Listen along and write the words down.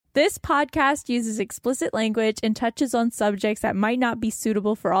This podcast uses explicit language and touches on subjects that might not be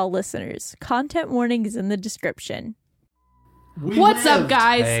suitable for all listeners. Content warning is in the description. What's up,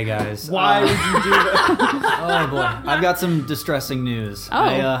 guys? Hey, guys. Why would you do that? Oh, boy. I've got some distressing news.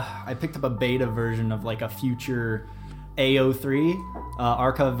 Oh. I picked up a beta version of like a future AO3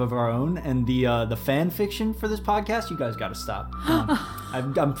 archive of our own, and the fan fiction for this podcast, you guys got to stop.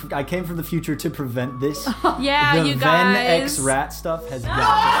 I came from the future to prevent this. Yeah, the you Ven guys. X rat stuff has got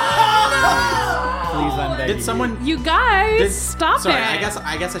Please, I'm begging Did someone? You guys, stop Sorry, it.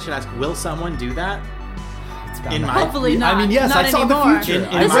 I guess I should ask. Will someone do that? In my, Hopefully not. I mean, yes, not I saw anymore. the future. In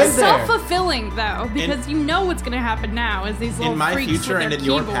I This read is there. self-fulfilling, though, because you know what's going to happen now is these little In my freaks future with and their in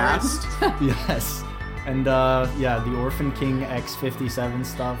your keyboards. past. Yes. And the Orphan King X57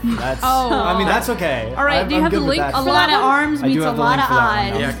 stuff. That's Oh. I mean, that's okay. All right, do you have the good with link that. for A lot that of one? arms I do meets a have the lot link of for that one.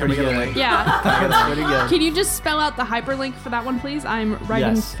 eyes. That Yeah, was can we pretty get a good. link? Yeah. That's pretty good. Can you just spell out the hyperlink for that one, please? I'm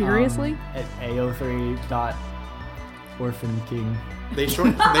writing Yes, furiously. At AO3.OrphanKing. They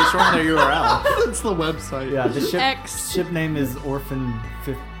shorten their URL. That's the website. Yeah, the X. ship name is Orphan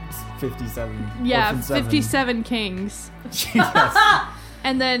 57. Yeah, Orphan 7. 57 kings. Yes.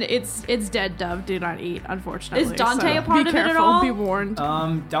 And then it's dead dove, do not eat, unfortunately. Is Dante so a part be of it at careful, all? Be warned.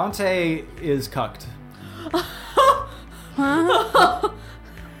 Dante is cucked.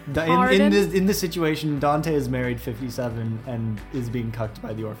 Pardon? In this situation, Dante is married 57 and is being cucked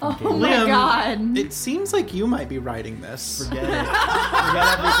by the Orphan King. Oh my Liam, god. It seems like you might be writing this. Forget it.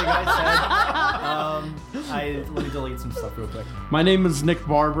 Forget everything I said. Let me delete some stuff real quick. My name is Nick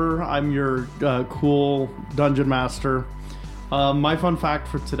Barber. I'm your cool dungeon master. My fun fact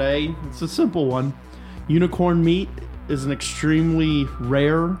for today, it's a simple one. Unicorn meat is an extremely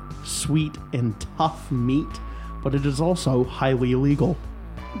rare, sweet, and tough meat, but it is also highly illegal.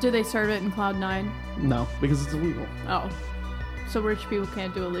 Do they serve it in Cloud 9? No, because it's illegal. Oh. So rich people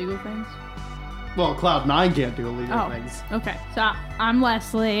can't do illegal things? Well, Cloud9 can't do illegal Oh. things. Okay. So I'm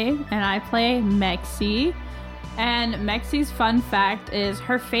Leslie, and I play Mexi. And Mexi's fun fact is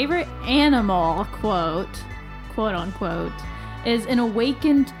her favorite animal, quote unquote, is an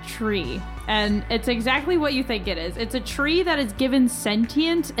awakened tree. And it's exactly what you think it is. It's a tree that is given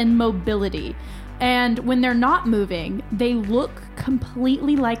sentience and mobility. And when they're not moving, they look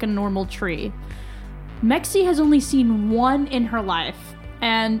completely like a normal tree. Mexi has only seen one in her life.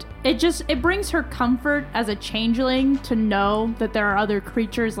 And it brings her comfort as a changeling to know that there are other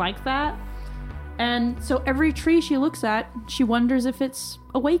creatures like that. And so every tree she looks at, she wonders if it's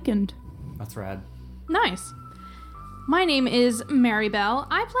awakened. That's rad. Nice. My name is Mary Bell.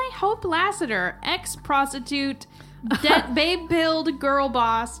 I play Hope Lassiter, ex-prostitute, babe-pilled girl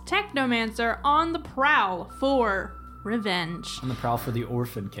boss, technomancer, on the prowl for revenge. On the prowl for the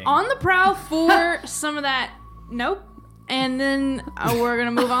Orphan King. On the prowl for some of that. Nope. And then we're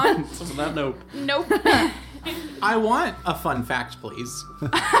gonna move on. So with that note, Nope. I want a fun fact, please.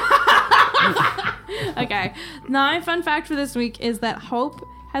 Okay. My fun fact for this week is that Hope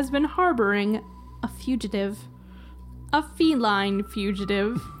has been harboring a fugitive. A feline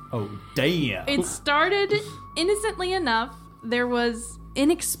fugitive. Oh, damn. It started innocently enough. There was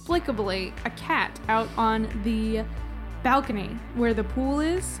inexplicably a cat out on the balcony where the pool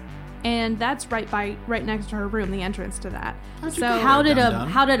is, and that's right next to her room, the entrance to that. So How did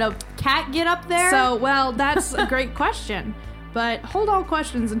Dum-dum. a cat get up there? So, well, that's a great question. But hold all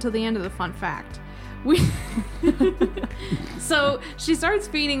questions until the end of the fun fact. So she starts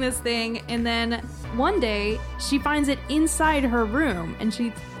feeding this thing, and then one day she finds it inside her room, and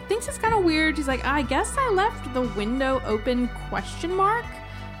she thinks it's kind of weird. She's like, I guess I left the window open, ? But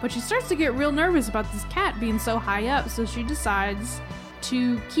she starts to get real nervous about this cat being so high up, so she decides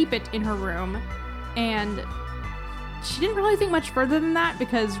to keep it in her room. And she didn't really think much further than that,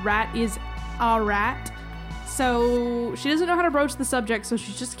 because rat is a rat. So she doesn't know how to broach the subject, so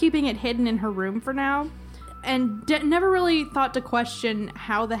she's just keeping it hidden in her room for now. And never really thought to question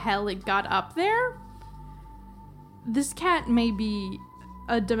how the hell it got up there. This cat may be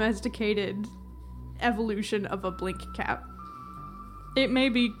a domesticated evolution of a blink cat. It may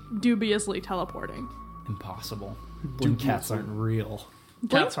be dubiously teleporting. Impossible. Blink cats aren't real.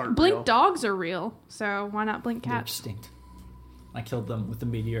 cats aren't Blink real. dogs are real, so why not blink They're cats? extinct. I killed them with a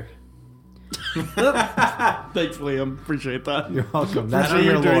meteor. Thanks, Liam. Appreciate that. You're welcome. That's I know in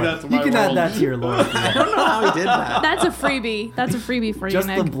your you're doing lore. that to You my can add world. that to your lore. if you want. I don't know how he did that. That's a freebie. That's a freebie for Just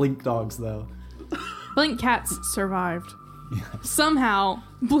you, the Nick. blink dogs, though. Blink cats survived. Somehow,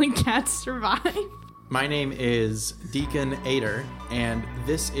 blink cats survived. My name is Deacon Ader, and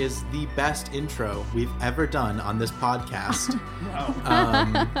this is the best intro we've ever done on this podcast.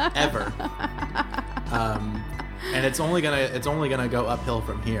 Ever. and it's only gonna go uphill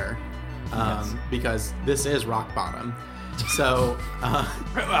from here, because this is rock bottom. So,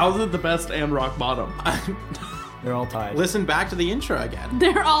 how's it the best and rock bottom? They're all tied. Listen back to the intro again.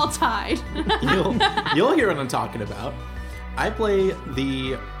 They're all tied. You'll hear what I'm talking about. I play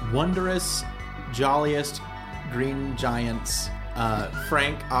the wondrous, jolliest green giants,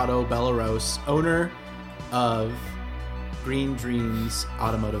 Frank Otto Bellaros, owner of Green Dreams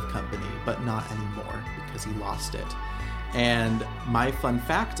Automotive Company, but not anymore because he lost it. And my fun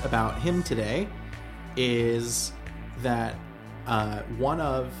fact about him today is that one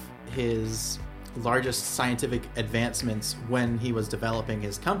of his largest scientific advancements when he was developing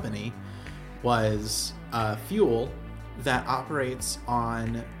his company was fuel that operates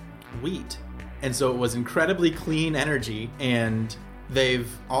on wheat. And so it was incredibly clean energy, and they've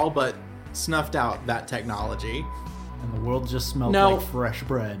all but snuffed out that technology. And the world just smelled Now, like fresh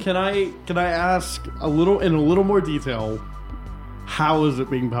bread. Can I ask in a little more detail, how is it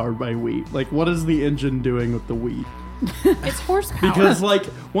being powered by wheat? Like, what is the engine doing with the wheat? It's horsepower. Because, like,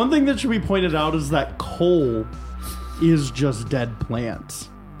 one thing that should be pointed out is that coal is just dead plants.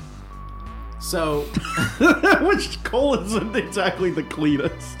 So, Which coal isn't exactly the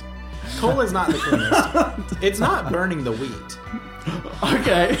cleanest. coal is not the cleanest. It's not burning the wheat.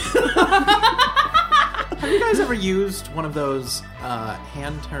 Okay. Have you guys ever used one of those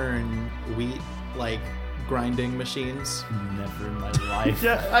hand-turn wheat, like, grinding machines? Never in my life.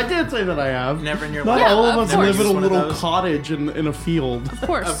 Yeah, I can't say that I have. Never in your Not life? all of us Never live in a used one of little those? cottage in a field. Of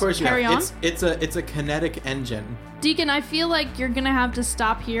course. Of course you Carry have. on. It's a kinetic engine. Deacon, I feel like you're gonna have to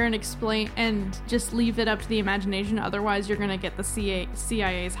stop here and explain and just leave it up to the imagination. Otherwise, you're gonna get the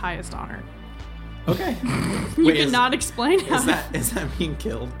CIA's highest honor. Okay. You Wait, cannot explain how. is that being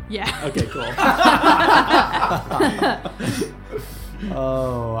killed? Yeah. Okay, cool.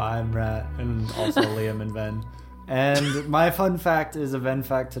 Oh, I'm Rat, and also Liam and Ven. And my fun fact is a Ven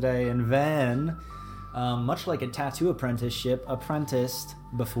fact today. And Ven, much like a tattoo apprenticeship, apprenticed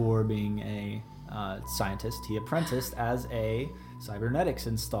before being a scientist. He apprenticed as a cybernetics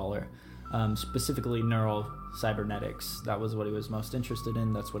installer, specifically neural cybernetics. That was what he was most interested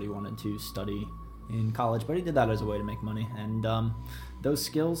in. That's what he wanted to study in college, but he did that as a way to make money. And those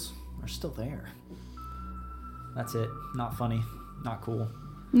skills are still there. That's it. Not funny. Not cool.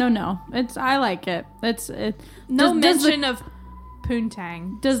 No. I like it. No does mention of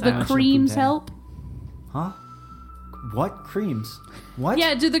poontang. Does I the mentioned creams poontang. help? Huh? What? Creams? What?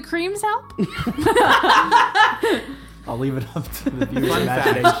 Yeah, do the creams help? I'll leave it up to the viewer's Fun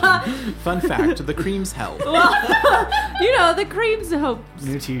imagination. fact. Fun fact. The creams help. You know, the creams hope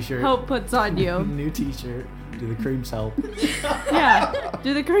New t-shirt. puts on you. New t-shirt. Do the creams help? Yeah.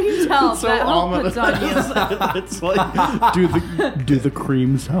 Do the creams help? So that hope ominous. puts on you. It's like, do the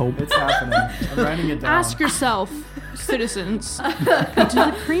creams help? It's happening. I'm writing it down. Ask yourself, citizens, do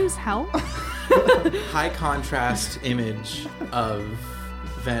the creams help? High contrast image of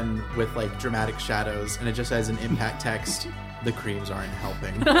Ven with like dramatic shadows, and it just has an impact text. The creams aren't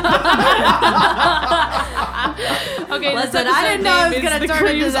helping. Okay, Listen, I didn't know I was going to turn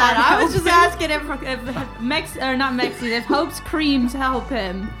into that. I was just asking if Hope's creams help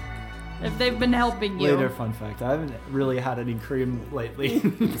him. If they've been helping you. Later fun fact. I haven't really had any cream lately.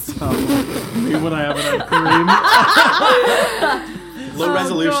 So When I haven't had cream. Low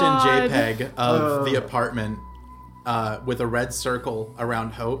resolution God. JPEG of the apartment with a red circle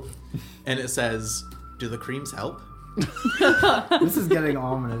around Hope, and it says, "Do the creams help?" this is getting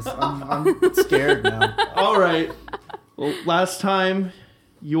ominous. I'm scared now. All right. Well, last time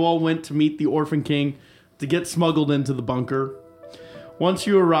you all went to meet the Orphan King to get smuggled into the bunker. Once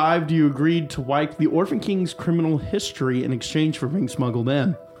you arrived, you agreed to wipe the Orphan King's criminal history in exchange for being smuggled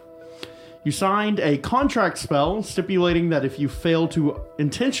in. You signed a contract spell stipulating that if you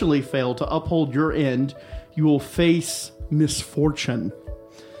intentionally fail to uphold your end, you will face misfortune.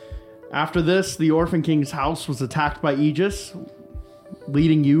 After this, the Orphan King's house was attacked by Aegis,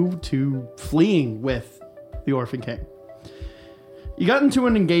 leading you to fleeing with the Orphan King. You got into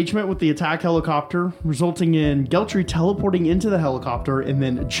an engagement with the attack helicopter, resulting in Geltry teleporting into the helicopter and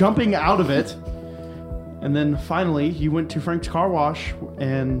then jumping out of it. And then finally, you went to Frank's car wash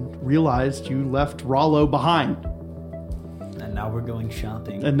and realized you left Rollo behind. And now we're going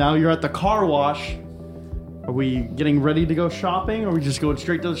shopping. And now you're at the car wash. Are we getting ready to go shopping? Or are we just going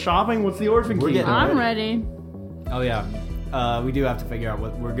straight to the shopping? What's the Orphan We're King? getting I'm ready. Oh yeah. We do have to figure out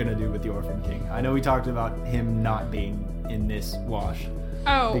what we're gonna do with the Orphan King. I know we talked about him not being in this wash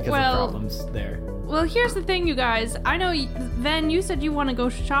Oh, because of problems there. Well, here's the thing, you guys. I know, Ven, you said you want to go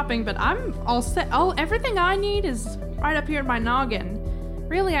shopping, but I'm all set. Everything I need is right up here in my noggin.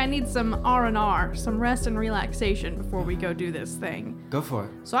 really, I need some R&R, some rest and relaxation before we go do this thing. Go for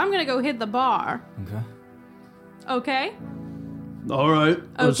it. So I'm gonna go hit the bar. Okay. Okay? All right.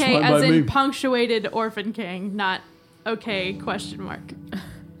 That's Okay, fine as by in me. punctuated Orphan King, not okay question mark.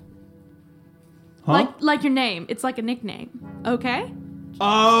 Huh? Like your name. It's like a nickname. Okay?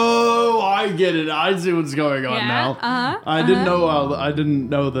 Oh, I get it. I see what's going on Yeah, now. I didn't know. I didn't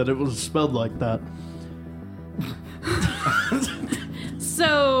know that it was spelled like that.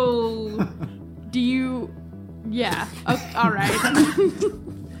 So, do you... Yeah. All right.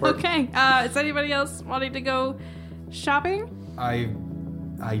 Okay. Is anybody else wanting to go shopping? I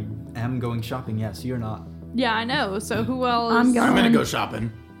am going shopping. Yes, you're not. Yeah, I know. So who else? I'm going. I'm gonna go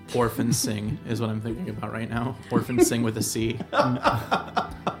shopping. Orphan Sing is what I'm thinking about right now. Orphan Sing with a C.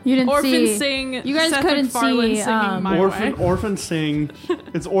 You didn't Orphan see. Sing. You guys Seth couldn't MacFarlane see, singing My Way. Orphan Sing.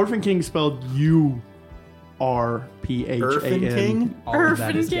 It's Orphan King spelled URPHAN. Orphan King All of that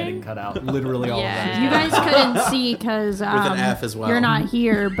Orphan is King? getting cut out. Literally all of that. Yeah. Is You getting guys couldn't see because With an F as well. you're not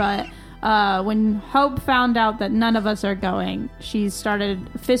here, but when Hope found out that none of us are going, she started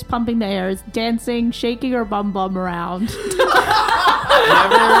fist pumping the air, dancing, shaking her bum around.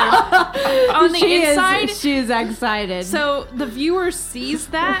 On the inside. She is excited. So the viewer sees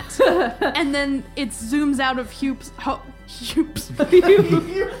that, and then it zooms out of Hoops. Hoops. The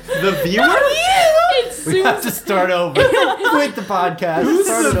viewer? It We have zooms. to start over. Quit the podcast. Who's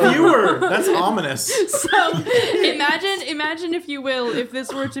Start it the over. viewer? That's ominous. So imagine if you will, if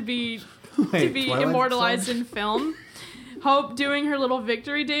this were to be Wait, Twilight immortalized Zone? in film, Hope doing her little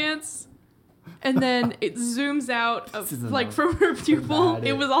victory dance, and then it zooms out This is of enough. from her pupil. bad.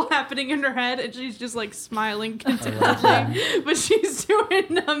 It was all happening in her head, and she's just like smiling contentedly, but she's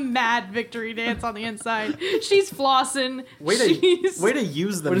doing a mad victory dance on the inside. She's flossing. Way to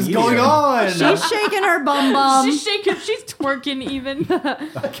use the What is media. going on? she's shaking her bum. She's shaking. She's twerking even.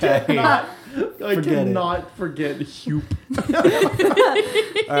 Okay. I Forget it. cannot forget Hoop.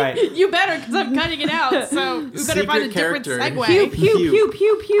 All right. You better, because I'm cutting it out. So we better find a Secret different character. segue.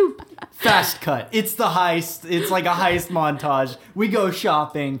 Hoop, Hoop. Fast cut. It's the heist. It's like a heist montage. We go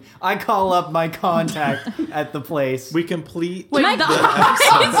shopping. I call up my contact at the place. We complete Wait, the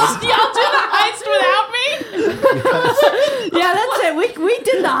heist? Y'all do the heist without me? Yeah, that's it. We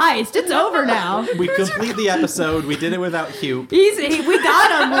did the heist. It's over now. we complete the episode. We did it without Hoop. Easy. We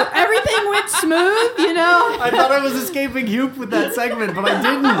got him. Everything went smooth, you know. I thought I was escaping Hoop with that segment, but I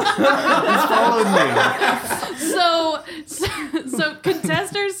didn't. He's followed me. So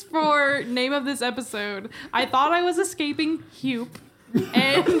contesters for name of this episode, I thought I was escaping Hoop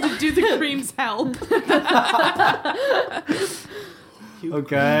and Do the Creams Help.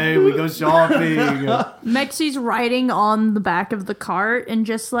 Okay, we go shopping. Mexie's riding on the back of the cart and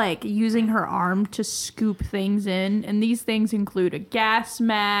just like using her arm to scoop things in. And these things include a gas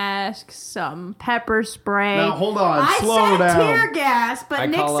mask, some pepper spray. Now hold on, I slow said down. tear gas, but I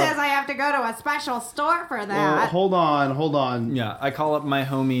Nick call up- says I have to go to a special store for Well, that. hold on. Yeah, I call up my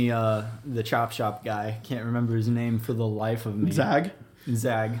homie, the chop shop guy. Can't remember his name for the life of me. Zag.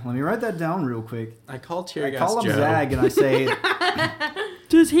 Zag. Let me write that down real quick. I call Tear I Gas call up Joe. Zag and I say,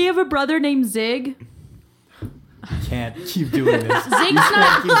 Does he have a brother named Zig? can't keep doing this. Zig's You not.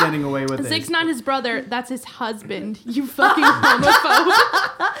 can't keep getting away with Zig's this. not his brother. That's his husband. You fucking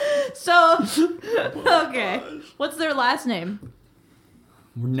homophobe. So, okay. What's their last name?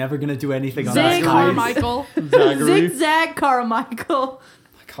 We're never going to do anything on Zig this. guys. Carmichael. Zaggery. Zigzag Carmichael.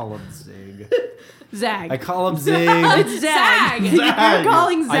 I call up Zig. Zag. I call up Zig. It's Zag. Zag. You're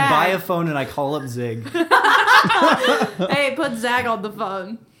calling Zag. I buy a phone and I call up Zig. Hey, put Zag on the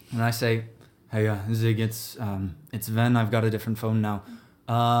phone. And I say, hey, Zig, it's Ven. I've got a different phone now.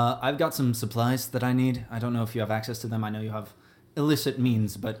 I've got some supplies that I need. I don't know if you have access to them. I know you have illicit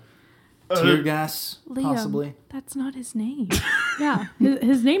means, but tear gas, Liam, possibly. that's not his name. Yeah,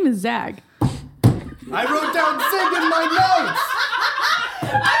 his name is Zag. I wrote down Zig in my notes!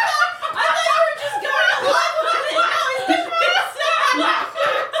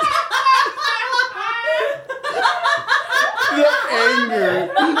 The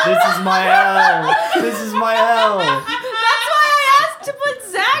anger. This is my L. This is my L. That's why I asked to put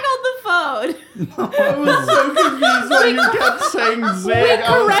Zag on the phone. I was so confused when you kept saying Zig. I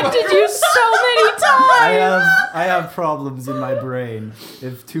was like, Corrected you so many times. I have problems in my brain.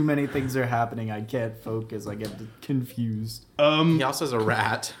 If too many things are happening, I can't focus. I get confused. He also has a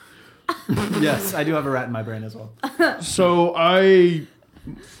rat. Yes, I do have a rat in my brain as well. So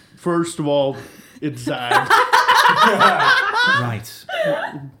first of all, it's Zag. Right.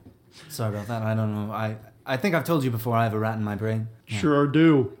 Sorry about that. I don't know. I think I've told you before I have a rat in my brain. Yeah. Sure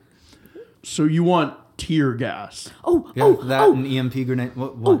do. So you want tear gas. Yeah, an EMP grenade.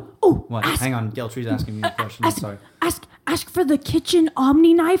 What? Hang on, Geltry's asking me a question. I'm sorry. Ask for the kitchen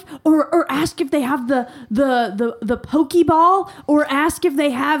Omni knife, or ask if they have the Pokeball, or ask if they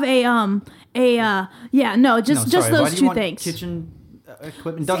have just Why those do you two want things. Kitchen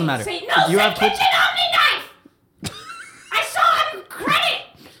equipment doesn't matter. Say Do you have kitchen Omni knife. I saw it on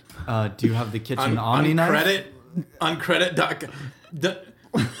credit. Do you have the kitchen Omni knife? On credit.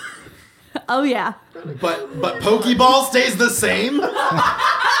 Oh yeah. But Pokeball stays the same?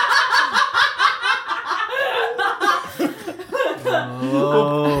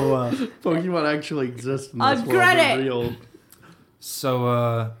 Pokemon actually exists in this On world. credit. They're real.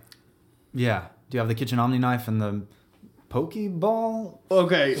 So, yeah. Do you have the kitchen Omni knife and the Pokeball?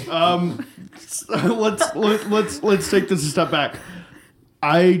 Okay, let's take this a step back.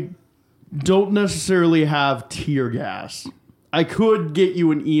 I don't necessarily have tear gas. I could get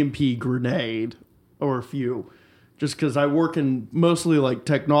you an EMP grenade or a few, just because I work in mostly like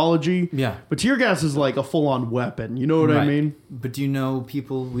technology. Yeah. But tear gas is like a full-on weapon. You know what I Right. mean? But do you know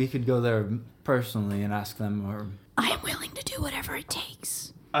people we could go there personally and ask them, or I am willing to do whatever it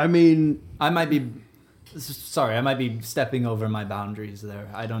takes. I mean, I might be stepping over my boundaries there.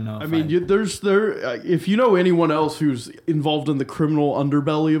 I don't know. If you know anyone else who's involved in the criminal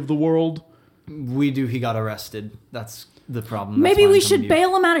underbelly of the world, we do. He got arrested. That's the problem. That's Maybe why we I'm should coming to you.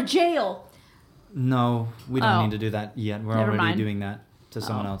 bail him out of jail. No, we don't Oh. need to do that yet. We're Never already mind. doing that to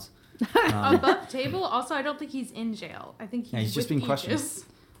someone else. Above table. Also, I don't think he's in jail. I think He's just with being questioned. Aegis.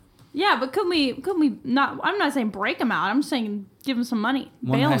 Yeah, but could we not? I'm not saying break him out. I'm saying give him some money.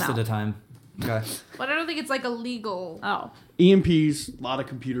 One Bail him heist out. at a time. Okay. But I don't think it's like illegal. Oh. EMPs, a lot of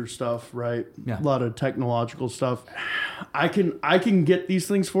computer stuff, right? Yeah. A lot of technological stuff. I can get these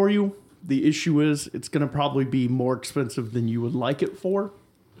things for you. The issue is it's going to probably be more expensive than you would like it for.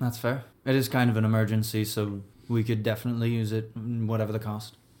 That's fair. It is kind of an emergency, so we could definitely use it, whatever the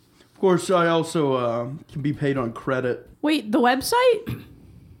cost. Of course, I also can be paid on credit. Wait, the website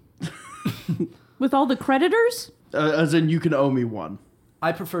with all the creditors? As in, you can owe me one.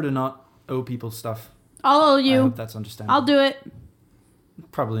 I prefer to not owe people stuff. I'll owe I you. hope that's understandable. I'll do it.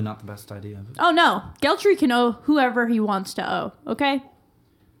 Probably not the best idea. But... Oh no, Geltry can owe whoever he wants to owe. Okay.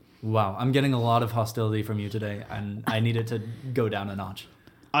 Wow, I'm getting a lot of hostility from you today, and I need it to go down a notch.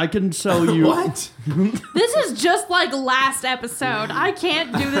 I can sell you. What? This is just like last episode. I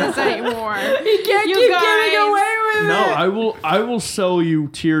can't do this anymore. He can't You keep guys. getting away with No. I will sell you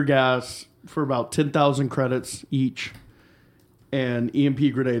tear gas for about 10,000 credits each, and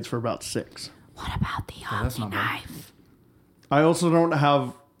EMP grenades for about 6. What about the that's not bad. knife? I also don't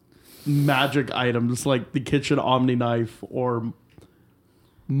have magic items like the kitchen Omni knife or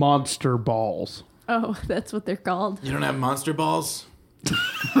monster balls. Oh, that's what they're called. You don't have monster balls?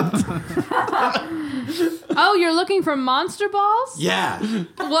 Oh, you're looking for monster balls? Yeah.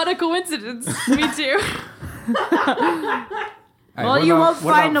 What a coincidence. Me too. All right, Well, what you about- won't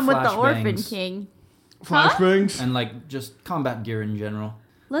what find about them with the Orphan flashbangs? King. Flashbangs? And like just combat gear in general.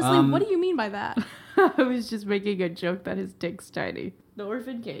 Leslie, what do you mean by that? I was just making a joke that his dick's tiny. The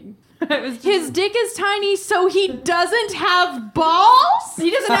Orphan King. His dick is tiny, so he doesn't have balls? He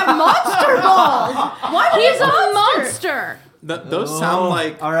doesn't have monster balls. Why would He's he a monster. Those sound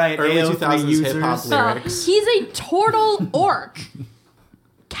like all right, early AO3 2000s hip hop users. lyrics. He's a turtle orc.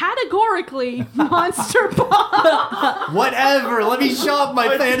 Categorically, monster ball. Whatever. Let me shop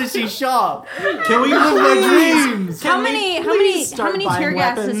my fantasy shop. Can we Live my dreams. How many tear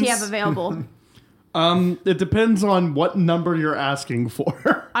gas does he have available? It depends on what number you're asking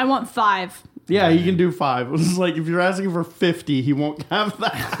for. I want 5. Yeah, he can do 5. It's like if you're asking for 50, he won't have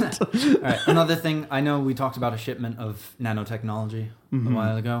that. All right. Another thing. I know we talked about a shipment of nanotechnology a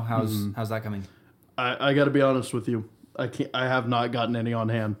while ago. How's that coming? I got to be honest with you. I have not gotten any on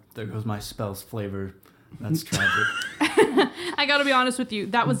hand. There goes my spell's flavor. That's tragic. I gotta be honest with you,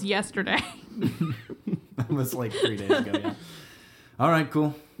 that was yesterday. That was like 3 days ago. Yeah. All right.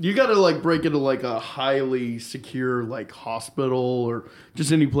 Cool. You got to like break into like a highly secure like hospital or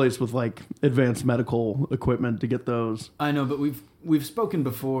just any place with like advanced medical equipment to get those. I know, but we've spoken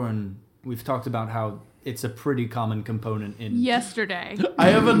before, and we've talked about how it's a pretty common component in. Yesterday. I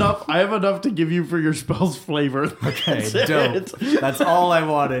have enough to give you for your spell's flavor. Okay, That's dope. it. That's all I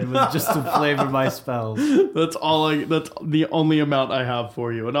wanted was just to flavor my spells. That's the only amount I have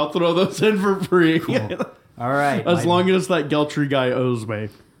for you, and I'll throw those in for free. All right. As long as that Geltry guy owes me.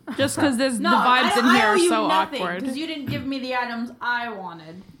 Just because the vibes in here are so awkward. because you didn't give me the items I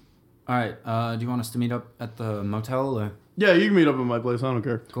wanted. All right. Do you want us to meet up at the motel or? Yeah, you can meet up at my place. I don't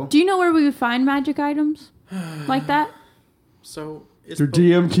care. Do you know where we would find magic items like that? So Your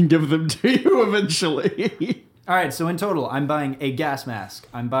DM can give them to you eventually. All right, so in total, I'm buying a gas mask.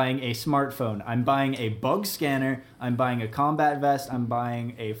 I'm buying a smartphone. I'm buying a bug scanner. I'm buying a combat vest. I'm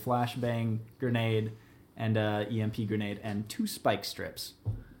buying a flashbang grenade and a EMP grenade and 2 spike strips.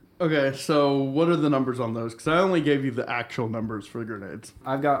 Okay, so what are the numbers on those? Because I only gave you the actual numbers for grenades.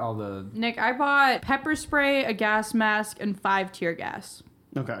 I've got all the... Nick, I bought pepper spray, a gas mask, and 5 tear gas.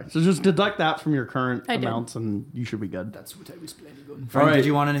 Okay, so just deduct that from your current I did. amounts and you should be good. That's what I was planning on. Frank, right. did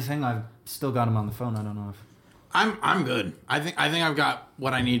you want anything? I've still got him on the phone. I don't know if... I'm good. I think I've got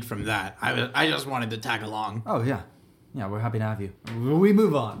what I need from that. I just wanted to tag along. Oh, yeah. Yeah, we're happy to have you. We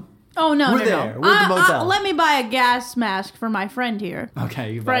move on. Oh, no, We're no, there. no. We're at the motel. Let me buy a gas mask for my friend here.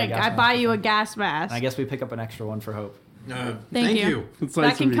 Okay, you buy Frank, a gas I mask. buy you a gas mask. I guess we pick up an extra one for Hope. Thank you. It's That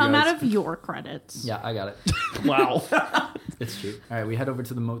nice can of you come guys. out of your credits. Yeah, I got it. Wow. It's cheap. All right, we head over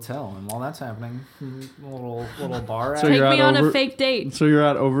to the motel, and while that's happening, a little bar. So act. you're Take me at on over- a fake date. So you're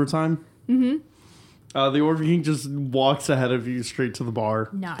at overtime? Mm-hmm. The Orphan King just walks ahead of you straight to the bar.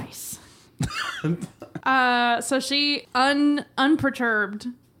 Nice. So she, unperturbed,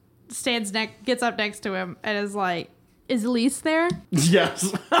 gets up next to him and is like, "Is Elise there?"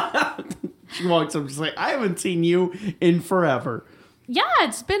 Yes. She walks up, she's like, I haven't seen you in forever. Yeah,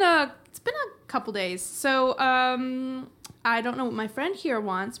 it's been a couple days. So, I don't know what my friend here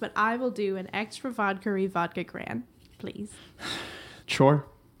wants, but I will do an extra vodka grand, please. Sure.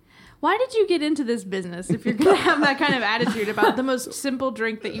 Why did you get into this business if you're gonna have that kind of attitude about the most simple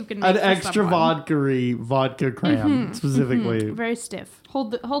drink that you can make? An for extra someone? vodka cram, specifically. Very stiff.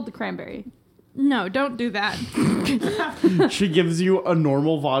 Hold the cranberry. No, don't do that. She gives you a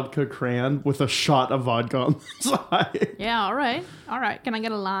normal vodka cran with a shot of vodka on the side. Yeah, all right. Can I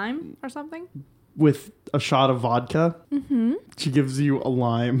get a lime or something? With a shot of vodka. Mm-hmm. She gives you a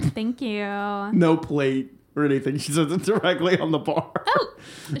lime. Thank you. No plate or anything. She says it directly on the bar. Oh,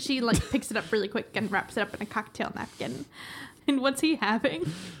 she picks it up really quick and wraps it up in a cocktail napkin. And what's he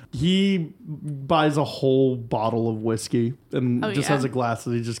having? He buys a whole bottle of whiskey and just yeah? has a glass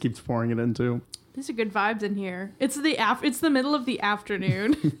that he just keeps pouring it into. These are good vibes in here. It's the middle of the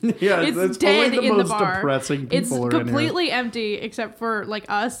afternoon. Yeah, It's only dead the in most the bar. depressing people It's are in here. completely empty except for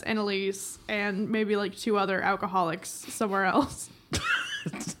us and Elise and maybe 2 other alcoholics somewhere else.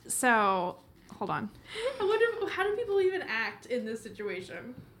 So, hold on. I wonder how do people even act in this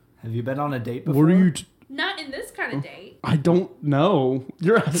situation? Have you been on a date before? What are you... Not in this kind of date. I don't know.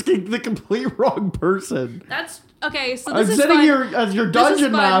 You're asking the complete wrong person. That's okay. So I'm this is sitting fun. here as your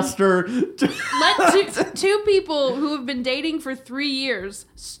dungeon fun. master. Let two people who have been dating for 3 years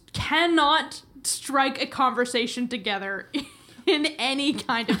cannot strike a conversation together in any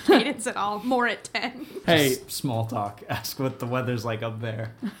kind of cadence at all. More at 10. Hey, Small talk. Ask what the weather's like up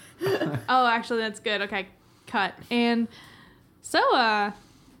there. Oh, actually, that's good. Okay, cut. And so,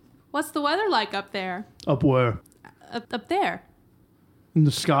 what's the weather like up there? up where? Up there? In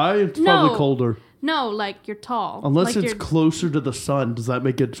the sky? It's No. probably colder. No, you're tall. Unless Like it's you're- closer to the sun. Does that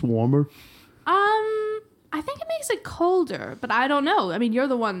make it warmer? I think it makes it colder, but I don't know. I mean, you're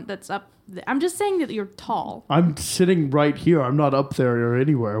the one that's up. I'm just saying that you're tall. I'm sitting right here. I'm not up there or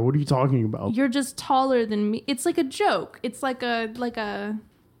anywhere. What are you talking about? You're just taller than me. It's like a joke. It's like a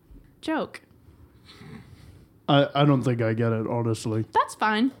joke. I don't think I get it, honestly. That's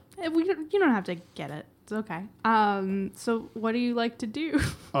fine. You don't have to get it. It's okay. So what do you like to do?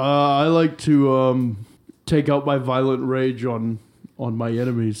 I like to take out my violent rage on my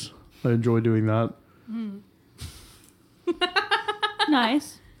enemies. I enjoy doing that.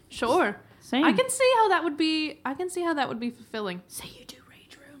 Nice. Sure. Same. I can see how that would be. I can see how that would be fulfilling. Say you do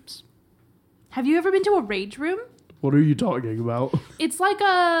rage rooms. Have you ever been to a rage room? What are you talking about? It's like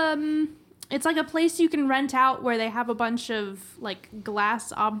a place you can rent out where they have a bunch of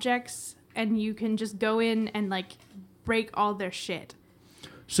glass objects and you can just go in and break all their shit.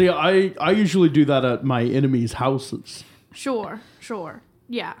 See, I usually do that at my enemies' houses. Sure.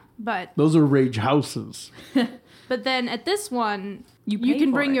 Yeah, but Those are rage houses. then at this one You you pay can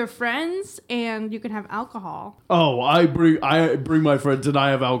for bring it. your friends and you can have alcohol. Oh, I bring my friends and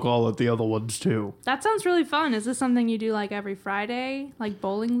I have alcohol at the other ones too. That sounds really fun. Is this something you do every Friday,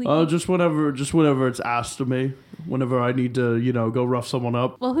 bowling league? Just whenever it's asked of me, whenever I need to, go rough someone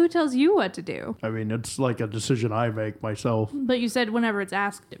up. Well, who tells you what to do? I mean, it's like a decision I make myself. But you said whenever it's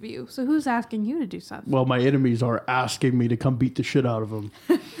asked of you. So who's asking you to do something? Well, my enemies are asking me to come beat the shit out of them.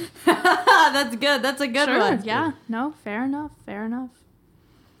 That's good. That's a good Sure. one. Yeah. No. Fair enough.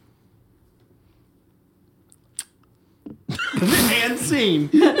 And scene.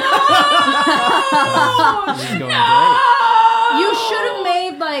 This is going great. You should have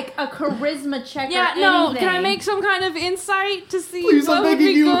made like a charisma check. Yeah, or no. anything. Can I make some kind of insight to see Please, what I'm would be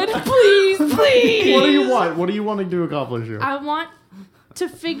begging you. good? Please, please. What do you want? What are you wanting to accomplish here? I want to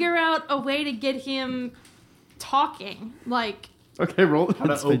figure out a way to get him talking. Like Okay, roll. How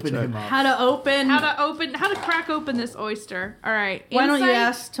to open him up. how to crack open this oyster. All right. Why don't you Insight?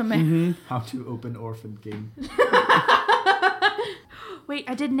 ask to me? How to open Orphan King. Wait,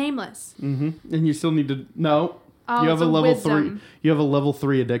 I did nameless. And you still need to no. Oh, You have it's a level wisdom. 3. You have a level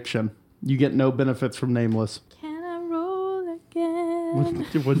 3 addiction. You get no benefits from nameless. Can I roll again?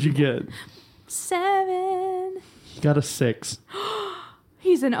 What'd you get? 7. You got a 6.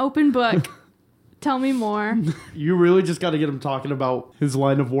 He's an open book. Tell me more. You really just got to get him talking about his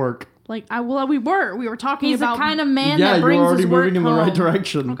line of work. Like we were talking He's about the kind of man Yeah, that you're brings already his work moving in the right home.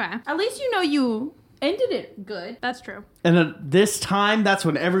 direction. Okay, At least you know you ended it good. that's true. And at this time, that's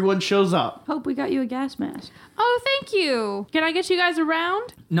when everyone shows up. Hope we got you a gas mask. Oh, thank you. Can I get you guys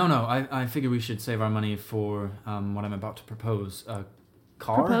around? No, I figure we should save our money for what I'm about to propose. A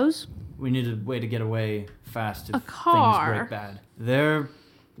car? Propose? We need a way to get away fast if A car? things break bad. They're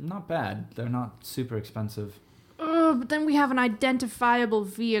not bad. They're not super expensive. But then we have an identifiable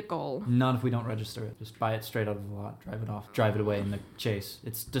vehicle. Not if we don't register it. Just buy it straight out of the lot, drive it off, drive it away in the chase.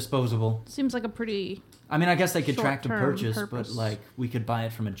 It's disposable. Seems like a pretty... I mean, I guess they could track to Short-term purchase, purpose. but like we could buy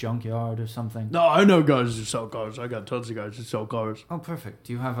it from a junkyard or something. No, I know guys who sell cars. I got tons of guys who sell cars. Oh, perfect.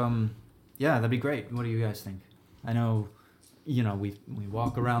 Do you have Yeah, that'd be great. What do you guys think? I know, we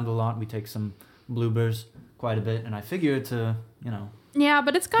walk around a lot. We take some bloopers quite a bit, and I figure to Yeah,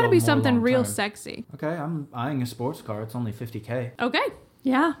 but it's got to Go be more something real long-term. sexy. Okay, I'm eyeing a sports car. It's only $50K. Okay.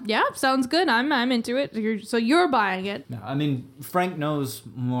 Yeah. Yeah, sounds good. I'm into it. So you're buying it. No, I mean Frank knows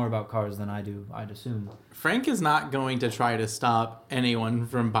more about cars than I do. I'd assume. Frank is not going to try to stop anyone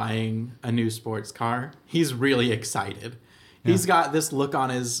from buying a new sports car. He's really excited. He's got this look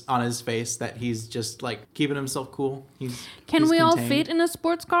on his face that he's just like keeping himself cool. Can he's we all contained. fit in a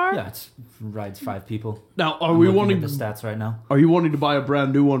sports car? Yeah, it rides 5 people. Now, I'm we looking wanting at the stats right now? Are you wanting to buy a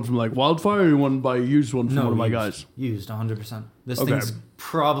brand new one from like Wildfire, or you want to buy a used one from one of my guys? Used 100%. This Okay. thing's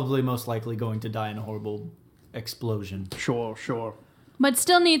probably most likely going to die in a horrible explosion. Sure. But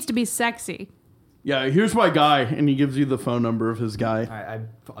still needs to be sexy. Yeah, here's my guy, and he gives you the phone number of his guy.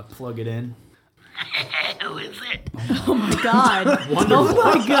 I plug it in. Who is it? Oh my god. Oh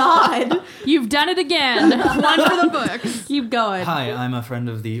my god. You've done it again. One for the books. Keep going. Hi, I'm a friend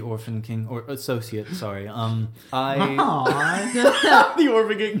of the Orphan King, or associate, sorry. I The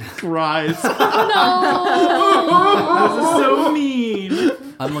Orphan King cries. So mean.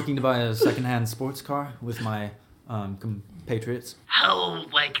 I'm looking to buy a secondhand sports car with my compatriots. How,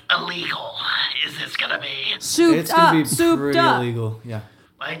 illegal is this gonna be? Souped It's gonna be souped pretty up. illegal. Yeah.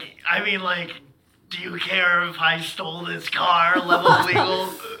 Do you care if I stole this car? Level legal?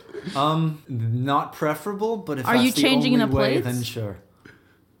 Not preferable, but if Are that's you the changing only the way, plates? then sure.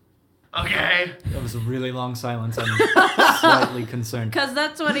 Okay. That was a really long silence. I'm slightly concerned. Because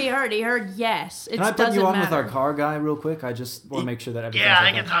that's what he heard. He heard yes. It Can I put doesn't you on matter. with our car guy real quick? I just want to make sure that everything's Yeah, I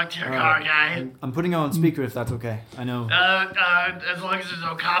okay. can talk to your All car right. guy. I'm putting you on speaker if that's okay. I know. As long as there's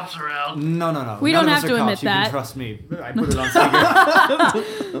no cops around. No. We None don't of us have are to cops. admit You that. can trust me. I put it on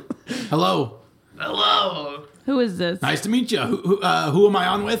speaker. Hello. Hello. Who is this? Nice to meet you. Who am I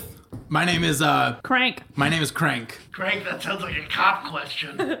on with? My name is Crank. Crank. Craig, that sounds like a cop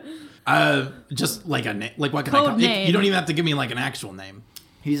question. Just like a name. Like what can Code I call name. You don't even have to give me like an actual name.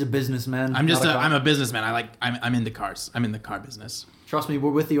 He's a businessman. I'm just not I'm cop. a businessman. I'm into cars. I'm in the car business. Trust me,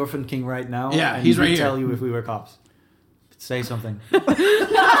 we're with the Orphan King right now. Yeah, and he's he'd right here. tell you if we were cops. Say something.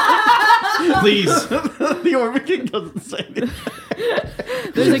 Please. The Orphan King doesn't say anything.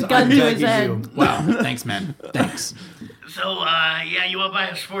 There's a gun I'm to his begging head. you. Wow. Thanks, man. Thanks. So, you want to buy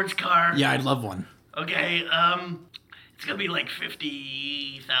a sports car? Yeah, I'd love one. Okay, it's gonna be like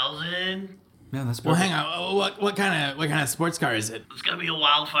 50,000. Yeah, that's perfect. Well, hang on. What kind of sports car is it? It's gonna be a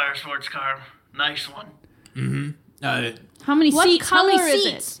Wildfire sports car. Nice one. How many What seats? How color many is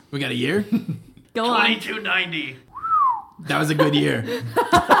seats? We got a year. Go on. 2290. That was a good year.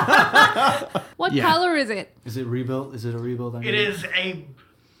 What Yeah. color is it? Is it rebuilt? Is it a rebuild? It is a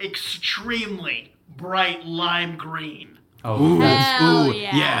extremely bright lime green. Oh, Hell Ooh,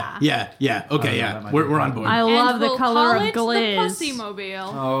 yeah. yeah. Okay, that yeah. might We're be on fun. board. I love And the we'll color call of it Gliz. The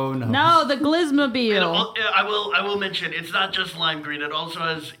Pussymobile. Oh no. No, the And Glizmobile. I will mention it's not just lime green. It also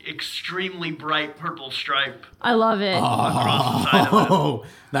has extremely bright purple stripe I love it. across the side of it. Oh,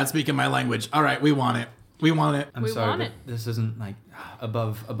 that's speaking my language. All right, we want it. We want it. I'm We sorry, want but it. this isn't like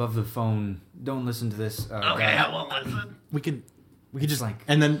above the phone. Don't listen to this. Okay, guy. I won't listen. We could We could just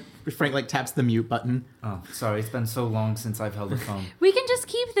And then Frank like taps the mute button. Oh, sorry. It's been so long since I've held a phone. We can just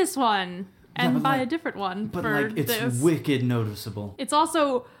keep this one and but buy like- a different one But for like, it's this. wicked noticeable. It's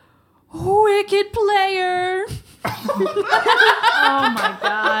also wicked player. Oh my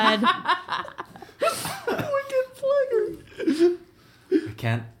god. I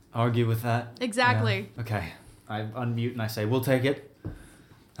can't argue with that. Exactly. Yeah. Okay. I unmute and I say, we'll take it.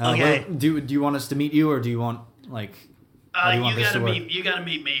 Okay. Do you want us to meet you, or do you want, like... how do You want this to work? gotta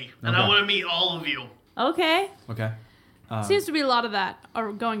meet me, and Okay. I want to meet all of you. Okay. Okay. Seems to be a lot of that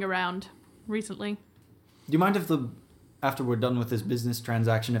are going around recently. Do you mind if after we're done with this business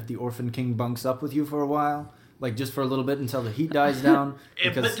transaction, if the Orphan King bunks up with you for a while? Like, just for a little bit until the heat dies down?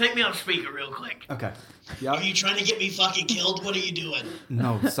 But take me on speaker real quick. Okay. Are Yeah. you trying to get me fucking killed? What are you doing?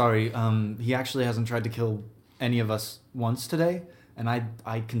 No, sorry. He actually hasn't tried to kill any of us once today, and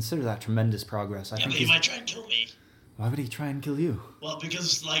I consider that tremendous progress. I Yeah, think but he he's... might try and kill me. Why would he try and kill you? Well,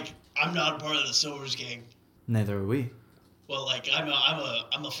 because like I'm not a part of the Silvers gang. Neither are we. Well, like I'm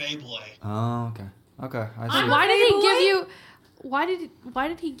a Fey boy. Oh, okay. Okay, I see. Why did he give you? Why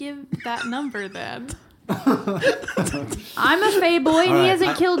did he give that number then? I'm a Fey boy and All he right,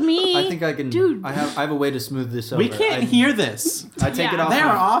 hasn't killed me. I think I can. Dude. I have a way to smooth this over. We can't hear this. I take it off. They are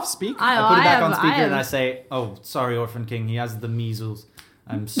my- off speaker. I put it back on speaker and I say, "Oh, sorry, Orphan King. He has the measles.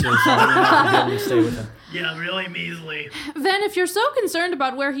 I'm so sorry. You're not gonna be able to stay with him." Yeah, really measly. Then, if you're so concerned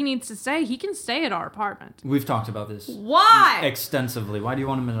about where he needs to stay, he can stay at our apartment. We've talked about this Why? extensively. Why do you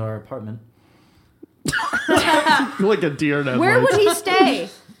want him in our apartment? Like a deer in Where would he stay?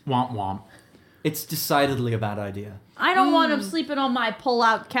 Womp womp. It's decidedly a bad idea. I don't want him sleeping on my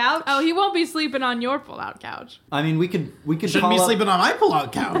pull-out couch. Oh, he won't be sleeping on your pull-out couch. I mean, we could Shouldn't call be up, sleeping on my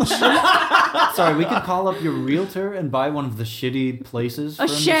pull-out couch. Sorry, we could call up your realtor and buy one of the shitty places for A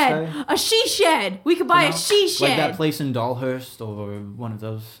him to shed. stay. A she shed. We could buy a she shed. Like that place in Dollhurst or one of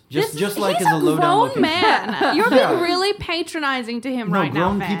those. Just He's like a as a low down grown location. man. You're Yeah. being really patronizing to him No, right now,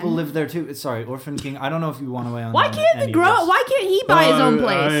 grown Fan. people live there too. Sorry, Orphan King. I don't know if you want to weigh on. Why can't the grown? Why can't he buy his own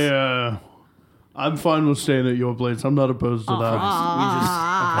place? I'm fine with staying at your place. I'm not opposed to that.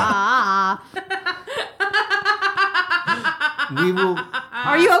 We will.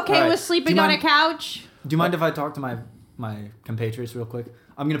 Are you okay All right. with sleeping on a couch? Do you mind if I talk to my compatriots real quick?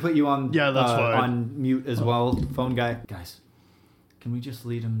 I'm gonna put you on. Yeah, that's fine. On mute as well, phone guy. Guys, can we just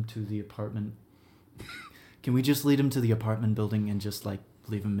lead him to the apartment? Can we just lead him to the apartment building and just like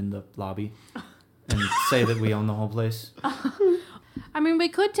leave him in the lobby and say that we own the whole place? I mean, we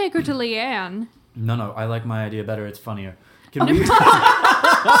could take her to Leanne. No, I like my idea better. It's funnier. Can we?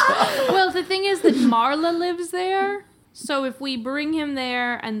 Well, the thing is that Marla lives there. So if we bring him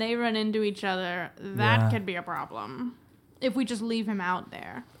there and they run into each other, that Yeah. could be a problem. If we just leave him out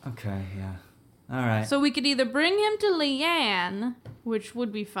there. Okay, yeah. All right. So we could either bring him to Leanne, which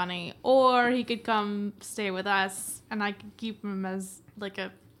would be funny, or he could come stay with us and I could keep him as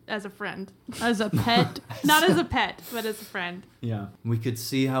a friend. As a pet. Not as a pet, but as a friend. Yeah. We could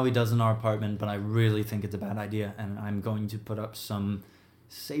see how he does in our apartment, but I really think it's a bad idea, and I'm going to put up some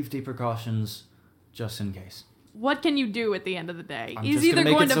safety precautions just in case. What can you do at the end of the day? I'm He's just either gonna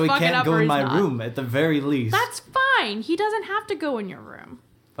make going it so to he fuck it can't up go or in he's my not. room at the very least. That's fine. He doesn't have to go in your room.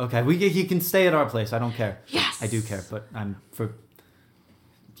 Okay, he can stay at our place. I don't care. Yes. I do care, but I'm for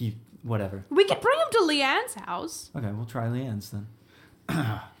you. Whatever. We could bring him to Leanne's house. Okay, we'll try Leanne's then.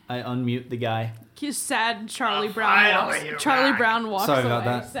 I unmute the guy. His sad Charlie Oh, Brown finally walks. you're Charlie back. Brown walks Sorry away, about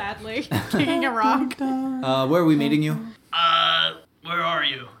that. sadly, kicking a rock. Where are we meeting you? Where are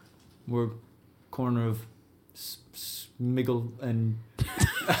you? We're corner of Smiggle and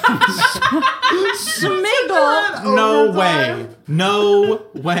Smiggle. No way. No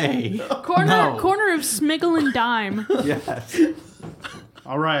way. Corner of Smiggle and Dime. yes.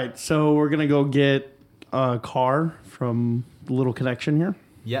 All right, so we're gonna go get a car from the little connection here.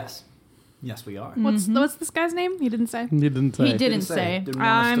 Yes, we are. What's this guy's name? He didn't say. He didn't say. He didn't say. Didn't want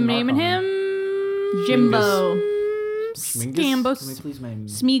us to I'm knock naming on him Jimbo. Schmingus? Scambus. Can we please name?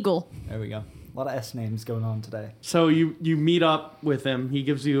 Smeagol. There we go. A lot of S names going on today. So you meet up with him. He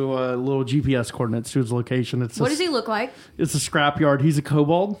gives you a little GPS coordinates to his location. What does he look like? It's a scrapyard. He's a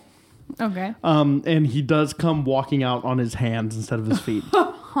kobold. Okay. And he does come walking out on his hands instead of his feet.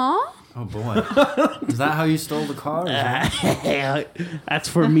 Huh? Oh boy, is that how you stole the car? That's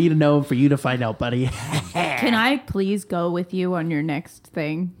for me to know and for you to find out, buddy. Can I please go with you on your next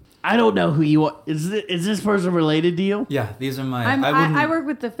thing? I don't know who you are. Is this person related to you? Yeah, these are my. I work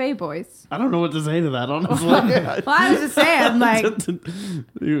with the Fey Boys. I don't know what to say to that, honestly. Well, I was just saying, like,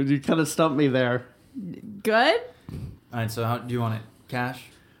 you kind of stumped me there. good. All right, so how do you want it? Cash?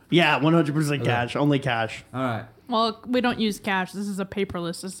 Yeah, 100% cash. Only cash. All right. Well, we don't use cash. This is a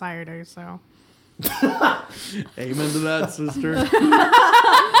paperless society, so. Amen to that, sister.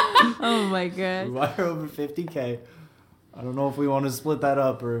 Oh my god. We wire over 50K. I don't know if we want to split that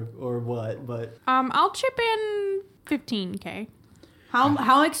up or what, but I'll chip in 15K.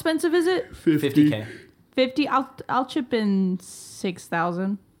 How expensive is it? 50K. 50. I'll chip in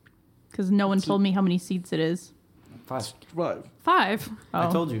 6,000 because no one told me how many seats it is. 5. 5.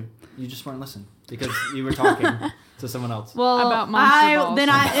 I told you. You just weren't listening because you were talking to someone else. Well, About Monster Balls.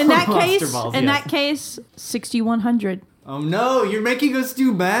 in that Monster case, Balls, in yes. that case, 6,100. Oh no, you're making us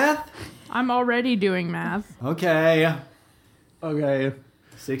do math? I'm already doing math. Okay. Okay.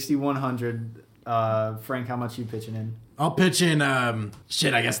 6,100. Frank, how much you pitching in? I'll pitch in, I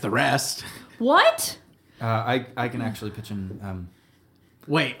guess the rest. What? I can actually pitch in.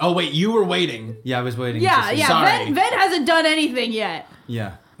 Wait, you were waiting. Yeah, I was waiting. Yeah. Sorry. Ven hasn't done anything yet.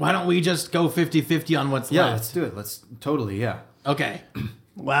 Yeah. Why don't we just go 50-50 on what's Yeah, left? let's do it. Let's totally, yeah. Okay.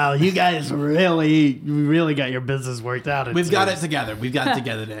 Wow, you guys really got your business worked out. We've got it together. We've got it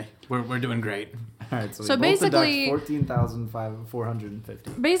together today. We're doing great. All right, so, So we both basically- deduct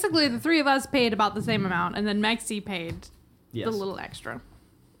 14,450. Basically, the three of us paid about the same amount, and then Mexi paid Yes. the little extra.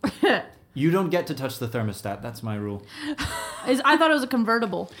 You don't get to touch the thermostat. That's my rule. I thought it was a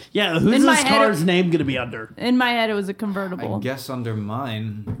convertible. Yeah, who's In my this head, car's name going to be under? In my head, it was a I convertible. guess under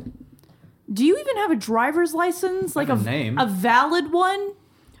mine. Do you even have a driver's license? Like have a name. a valid one?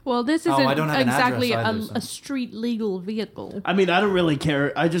 Well, this Oh, isn't I don't have an exactly address either, so- a street legal vehicle. I mean, I don't really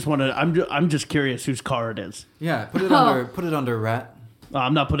care. I just want to. I'm just curious whose car it is. Yeah, put it under rat.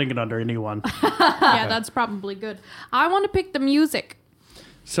 I'm not putting it under anyone. Yeah, that's probably good. I want to pick the music.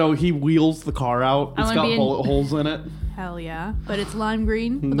 So he wheels the car out. I It's wanna got be in- holes in it. Hell yeah. But it's lime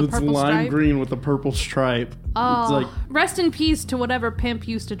green with a It's purple lime stripe. green with a purple stripe. Oh, It's like, rest in peace to whatever pimp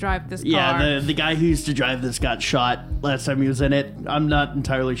used to drive this car. yeah, the guy who used to drive this got shot last time he was in it. I'm not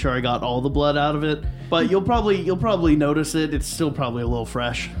entirely sure I got all the blood out of it, but you'll probably notice it. It's still probably a little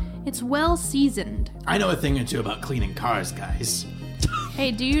fresh. It's well seasoned. I know a thing or two about cleaning cars, guys.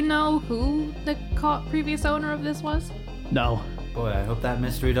 Hey, do you know who the previous owner of this was? No. Boy, I hope that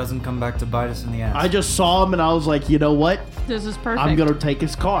mystery doesn't come back to bite us in the ass. I just saw him and I was like, you know what? This is perfect. I'm going to take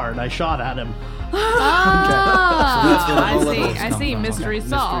his car, and I shot at him. Ah, That's where I all of see. those I come see. from. Mystery Okay.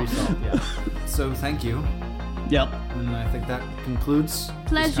 solved. Mystery solved, yeah. So thank you. Yep. And I think that concludes this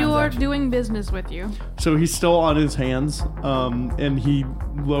Pleasure transaction. doing business with you. So he's still on his hands, and he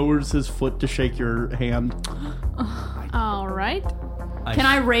lowers his foot to shake your hand. All right. Can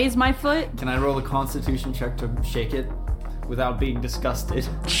I raise my foot? Can I roll a constitution check to shake it without being disgusted?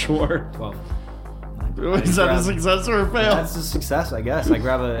 Sure. 12. Is that a success or a fail? That's a success, I guess. I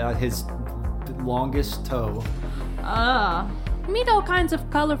grab his longest toe. You meet all kinds of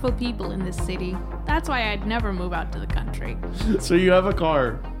colorful people in this city. That's why I'd never move out to the country. So you have a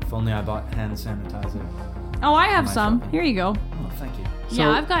car. If only I bought hand sanitizer. Oh, I have My some. shopping. Here you go. Oh, thank you. Yeah,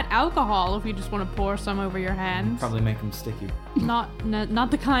 I've got alcohol if you just want to pour some over your hands. Probably make them sticky. Not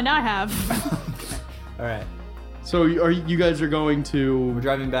the kind I have. All right. So you guys are going to? We're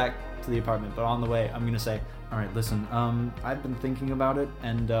driving back to the apartment, but on the way, I'm going to say, all right, listen, I've been thinking about it,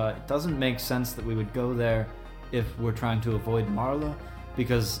 and it doesn't make sense that we would go there if we're trying to avoid Marla,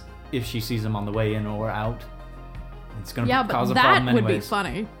 because if she sees him on the way in or out, it's going to Yeah, cause but a problem that would anyways. be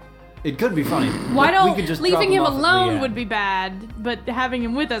funny. It could be funny. Why but don't- we could just drop Leaving him off at alone Leanne. would be bad, but having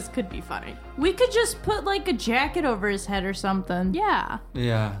him with us could be funny. We could just put like a jacket over his head or something. Yeah.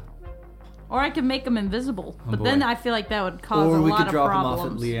 Yeah. Or I could make him invisible. Oh, but boy. then I feel like that would cause Or a we lot could of drop problems.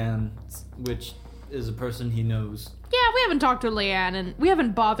 him off at Leanne, which is a person he knows. Yeah, we haven't talked to Leanne, and we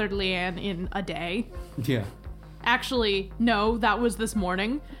haven't bothered Leanne in a day. Yeah. Actually, no, that was this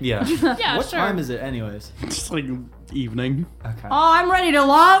morning. Yeah. Yeah, What sure. time is it anyways? It's like evening. Okay. Oh, I'm ready to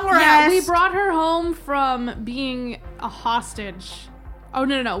long rest. Yeah, we brought her home from being a hostage. Oh,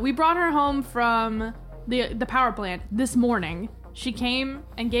 no. We brought her home from the power plant this morning. She came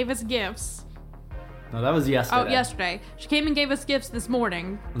and gave us gifts. No, that was yesterday. Oh, yesterday. She came and gave us gifts this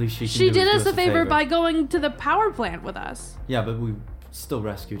morning. At least she can She do did is us do a favor by going to the power plant with us. Yeah, but we still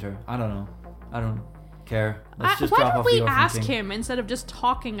rescued her. I don't know. I don't care. Let's just Why drop don't off we the Orphan ask King. him instead of just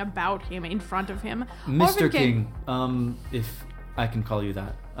talking about him in front of him? Mr. Orphan King, if I can call you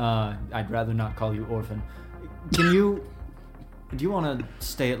that. I'd rather not call you Orphan. Can you... Do you want to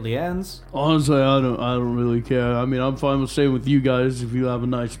stay at Leanne's? Honestly, I don't really care. I mean, I'm fine with staying with you guys if you have a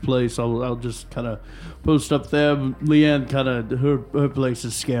nice place. I'll just kind of post up there. But Leanne kind of her place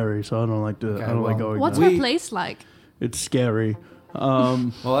is scary, so I don't like to. Okay, I don't like well, going. What's there. her place like? It's scary.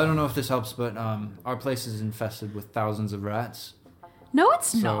 Well, I don't know if this helps, but our place is infested with thousands of rats. No, it's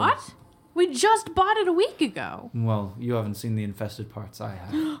So- not. We just bought it a week ago. Well, you haven't seen the infested parts. I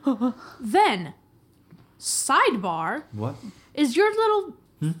have. Then, sidebar, What? is your little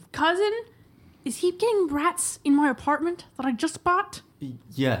cousin, is he getting rats in my apartment that I just bought?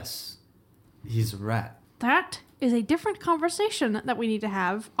 Yes. He's a rat. That is a different conversation that we need to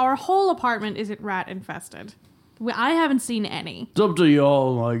have. Our whole apartment isn't rat infested. I haven't seen any. It's up to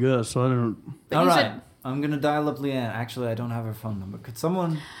y'all, I guess. I don't. All you right. said- I'm going to dial up Leanne. Actually, I don't have her phone number. Could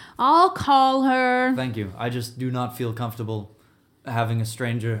someone... I'll call her. Thank you. I just do not feel comfortable having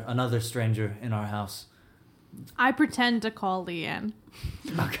another stranger in our house. I pretend to call Leanne.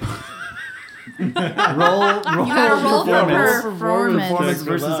 Roll You gotta roll for performance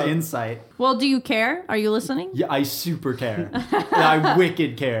versus that. insight. Well, do you care? Are you listening? Yeah, I super care. I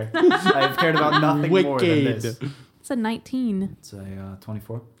wicked care. I've cared about nothing more than Wicked. this. It's a 19. It's a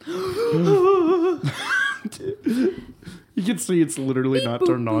 24. You can see it's literally not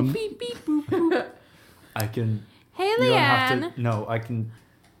turned on. Beep, beep, boop, boop. I can... Hey, You don't have Leanne. to... No, I can...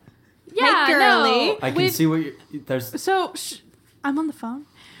 Yeah, Hey, girly. no. I can see what you... There's... So, I'm on the phone.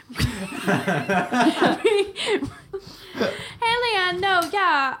 Hey, Leanne. No,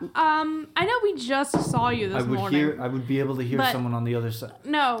 yeah. I know we just saw you this morning. I would be able to hear But- someone on the other side.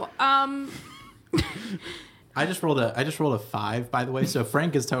 No, I just rolled a 5, by the way. So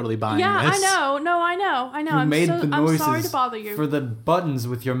Frank is totally buying yeah, this. I know. No, I know. You I'm made so, the I'm noises sorry to bother you. for the buttons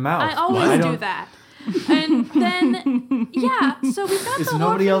with your mouth. I always I do don't- that. And then, yeah. So we've got Is the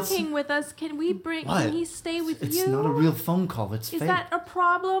nobody Orphan else- King with us. Can we bring? What? Can he stay with It's you? not a real phone call. It's Is fake. that a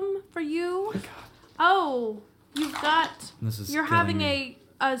problem for you? Oh, you've got. This is You're killing having me.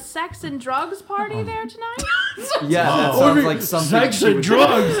 a sex and drugs party there tonight? Yeah, that sounds like something. Sex she and would-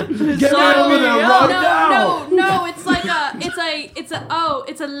 drugs. Get me over there right now. No. It's like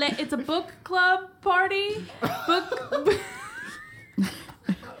it's a book club party. Book.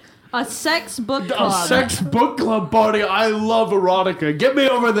 A sex book A club. sex book club party. I love erotica. Get me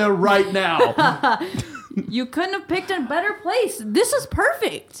over there right now. You couldn't have picked a better place. This is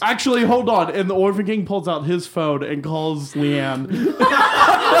perfect. Actually, hold on. And the Orphan King pulls out his phone and calls Leanne.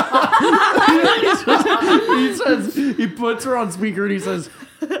 he puts her on speaker and he says,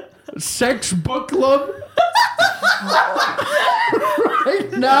 "Sex book club right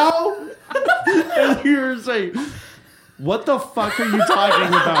now." And you're saying, "What the fuck are you talking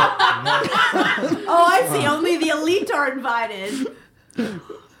about?" Oh, I see. Only the elite are invited.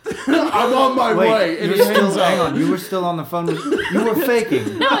 I'm on my Wait, way. And you're he still, hangs hang up. on. You were still on the phone. You were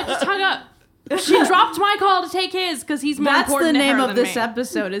faking. No, it just hung up. She dropped my call to take his because he's more That's the important to name her of than this me.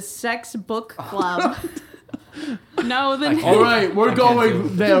 episode is Sex Book Club. No, then All right, we're I can't do going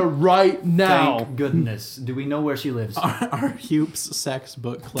it. there right now. Thank goodness. Do we know where she lives? Are Hupe's sex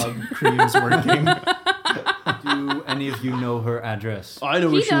book club creams working? Do any of you know her address? I know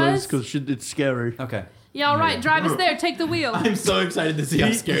where He she lives does. because it's scary. Okay. yeah, all right, drive us there. Take the wheel. I'm so excited to see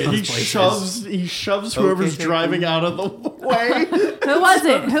how scary He this place is. shoves whoever's Okay. driving out of the way. Who was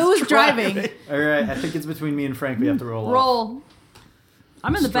it? Who was driving? All right. I think it's between me and Frank. We have to roll. Off. Roll.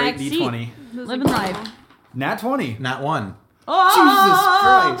 I'm in the Straight back seat. D20. Living life. Nat 20. Not one.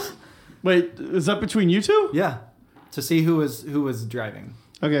 Oh! Jesus Christ. Wait, is that between you two? Yeah. To see who was driving.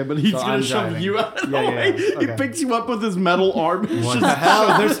 Okay, but he's So gonna I'm shove driving. you out of the Yeah, yeah, way. yeah. He Okay. picks you up with his metal arm. and What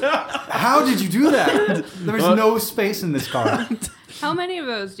just- the hell? How did you do that? There's no space in this car. How many of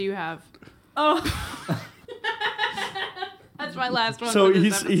those do you have? Oh. That's my last one. So for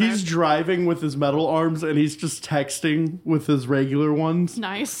this he's episode. driving with his metal arms and he's just texting with his regular ones.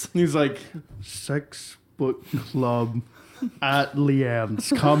 Nice. He's like, "Sex book club at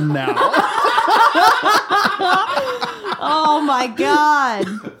Leanne's. Come now." Oh my god.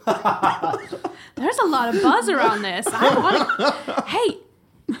 There's a lot of buzz around this. I want. Hey,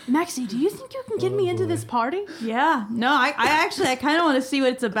 Maxie, do you think you can get me into this party? Yeah. No, I kind of want to see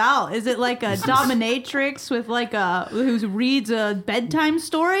what it's about. Is it like a dominatrix with like a who reads a bedtime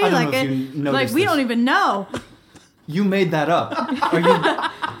story? I don't like know if you like noticed we this. don't even know. You made that up. Are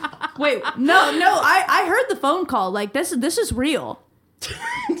you? Wait, no, I heard the phone call. Like this is real.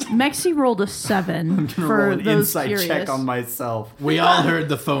 Mexi rolled a 7 For for roll an those insight curious. check on myself. We all heard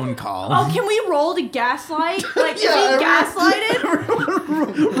the phone call. Oh, can we roll to gaslight? Like, is he gaslighted?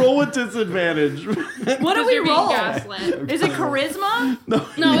 Roll with disadvantage. What do Because we you're being roll? gaslit. Is it charisma? No,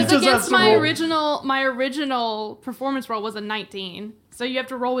 You it's just have against to my roll. original performance roll was a 19. So you have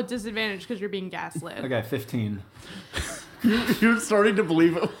to roll with disadvantage because you're being gaslit. Okay, 15. You're starting to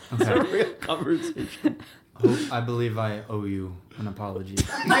believe it was a real conversation. I believe I owe you an apology.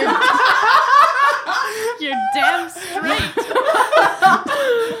 You're damn straight.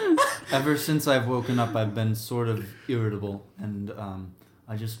 Ever since I've woken up, I've been sort of irritable, and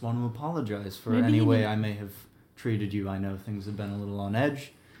I just want to apologize for any way I may have treated you. I know things have been a little on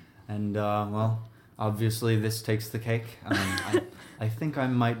edge, and well, obviously this takes the cake. I think I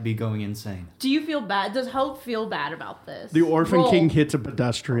might be going insane. Do you feel bad? Does Hope feel bad about this? The Orphan King hits a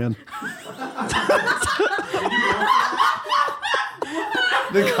pedestrian.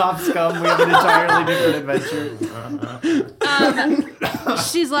 The cops come. We have an entirely different adventure.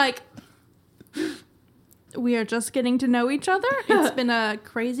 She's like, we are just getting to know each other. It's been a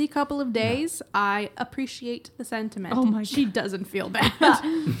crazy couple of days. I appreciate the sentiment. Oh my She doesn't feel bad.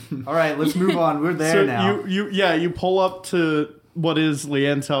 All right, let's move on. We're there now. You pull up to what is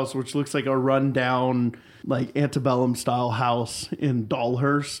Leanne's house, which looks like a rundown, like antebellum style house in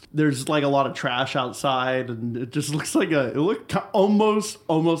Dollhurst. There's like a lot of trash outside, and it just looks like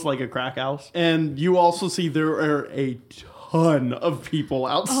almost like a crack house. And you also see there are a ton of people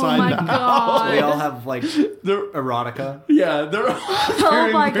outside the house. They all have like erotica. Yeah, they're all Oh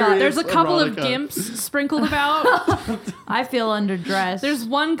my god, There's a couple of erotica. gimps sprinkled about. I feel underdressed. There's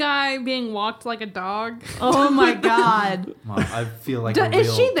one guy being walked like a dog. Oh my god. Well, I feel like a Is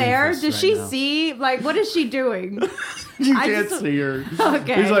real she there? doofus Does right she now. see? Like, what is she doing? You I can't just- see her.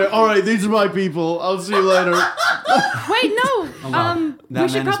 Okay. He's like, all right, these are my people. I'll see you later. Wait, no. wow. That We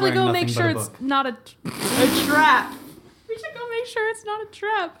should man is probably wearing go make nothing sure but a it's book. not a trap. We should go make sure it's not a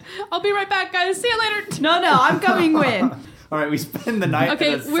trap. I'll be right back, guys. See you later. No, I'm coming with. All right, we spend the night.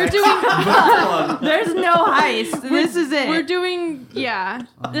 Okay, at a we're sex doing. club. There's no heist. This is it. We're doing. Yeah,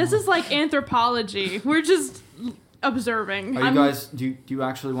 this is like anthropology. We're just observing. Are you guys? Do you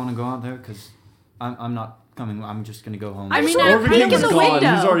actually want to go out there? Because I'm not coming. I'm just gonna go home. I mean, Orphan peek King's in the gone.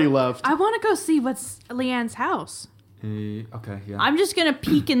 window. He's already left. I want to go see what's Leanne's house. Okay, yeah. I'm just gonna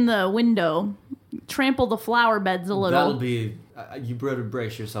peek in the window, trample the flower beds a little. That'll be. You better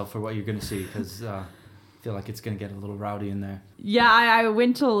brace yourself for what you're gonna see, because I feel like it's gonna get a little rowdy in there. Yeah, I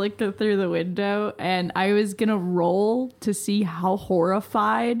went to look through the window, and I was gonna roll to see how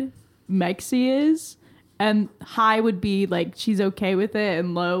horrified Mexi is. And high would be like, she's okay with it,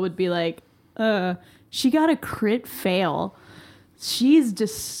 and low would be like, she got a crit fail. She's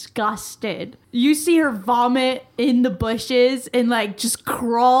disgusted. You see her vomit in the bushes and like just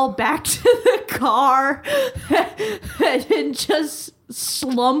crawl back to the car and just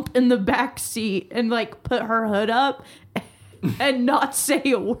slump in the back seat and like put her hood up and not say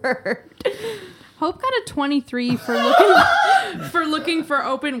a word. Hope got a 23 for looking for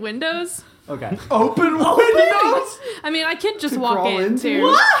open windows. Okay. Open windows? I mean, I can't just To walk crawl in into? too.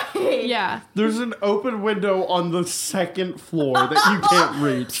 Why? Yeah, There's an open window on the second floor that you can't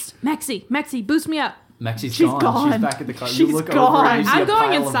reach. Mexi, boost me up. Mexi's She's gone. gone. She's back at the car. She's you look over gone. and you see I'm a going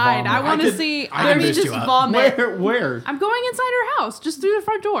pile of inside. I vomit. want to could- see. I There's can boost just you up. vomit. Where? I'm going inside her house, just through the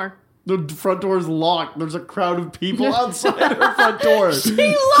front door. The front door is locked. There's a crowd of people outside her front door. She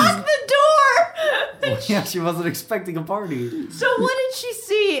locked the door. Yeah, she wasn't expecting a party. So what did she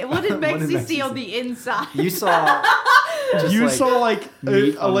see? What did What did Mexi Mexi see on see? the inside? You saw. Just You like, saw like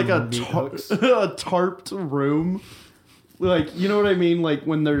meat a meat hooks. a tarped room. Like, you know what I mean? Like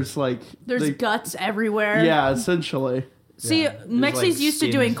when there's like There's they- guts everywhere. Yeah, essentially. See, Yeah, there's, Mexi's like, used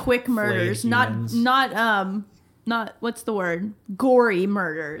to doing skinned, quick murders, flayed humans. not what's the word? Gory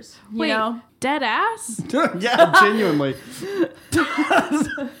murders. You Wait, know? dead ass? Yeah, genuinely.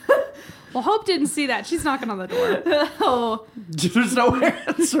 Well, Hope didn't see that. She's knocking on the door. Oh, There's no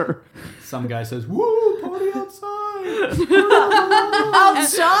answer. Some guy says, "Woo, party outside!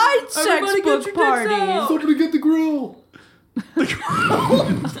 Outside sex Everybody get book your dicks party. out. Somebody get the grill."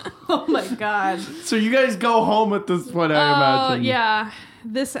 oh my god. So you guys go home at this point, I imagine. Yeah.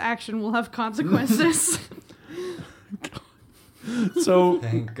 This action will have consequences. So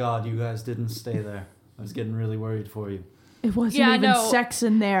Thank God you guys didn't stay there. I was getting really worried for you. It wasn't Yeah, even no. sex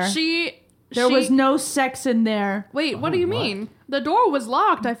in there. There she was no sex in there. Wait, what Oh, do you what? mean? The door was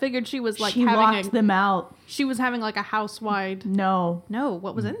locked. I figured she was like she locked them out. She was having like a house-wide. No. No,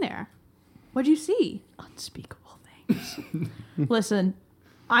 what was in there? What'd you see? Unspeakable things. Listen,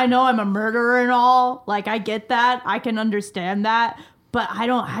 I know I'm a murderer and all. Like, I get that. I can understand that. But I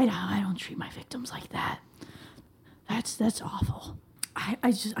don't treat my victims like that. That's awful.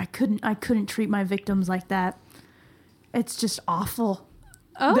 I couldn't treat my victims like that. It's just awful.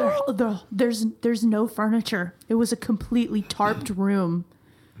 Oh, There's no furniture. It was a completely tarped room.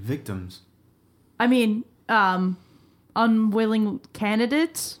 Victims. I mean, unwilling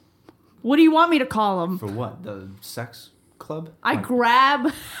candidates. What do you want me to call them? For what? The sex club? I Like,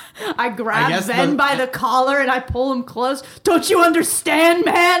 grab guess Ben the- by the collar and I pull him close. Don't you understand,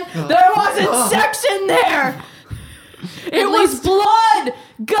 man? There wasn't sex in there. It was blood,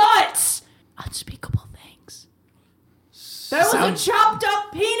 guts, unspeakable things. There was a chopped up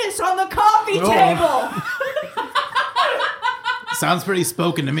coffee table. Sounds pretty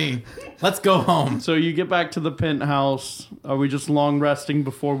spoken to me. Let's go home. So you get back to the penthouse. Are we just long resting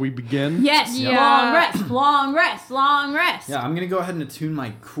before we begin? Yes. Yeah. Long rest. Long rest. Long rest. Yeah, I'm gonna go ahead and attune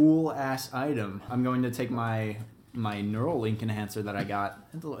my cool ass item. I'm going to take my neural link enhancer that I got.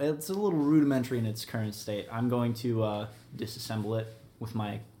 It's a little rudimentary in its current state. I'm going to disassemble it with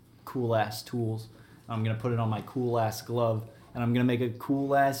my cool ass tools. I'm gonna put it on my cool ass glove, and I'm gonna make a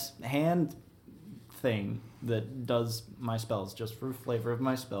cool ass hand thing that does my spells just for flavor of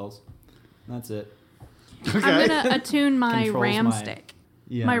my spells. That's it. Okay. I'm gonna attune my Controls ram my- stick,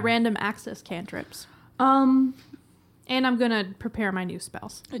 Yeah. my random access cantrips, and I'm gonna prepare my new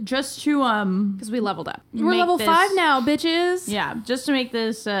spells Just to because we leveled up. We're Make level this- 5 now, bitches. Yeah, just to make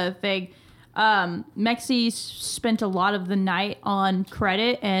this thing, Mexi spent a lot of the night on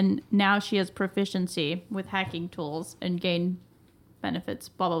credit, and now she has proficiency with hacking tools and gain benefits,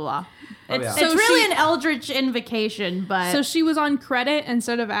 blah, blah, blah. It's, yeah. it's So really she- an eldritch invocation, but... So she was on credit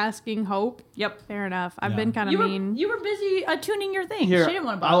instead of asking Hope. Yep. Fair enough. I've Yeah. been kind of mean. You were busy tuning your thing. Here, She didn't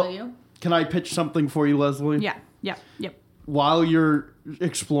want to bother I'll- you. Can I pitch something for you, Leslie? Yeah, yep. While you're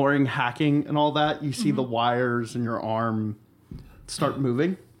exploring hacking and all that, you see the wires in your arm start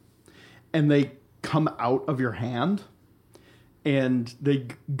moving, and they come out of your hand, and they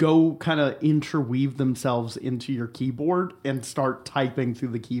go kind of interweave themselves into your keyboard and start typing through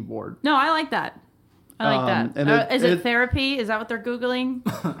the keyboard. No, I like that. I like that. and Is it therapy? Is that what they're Googling?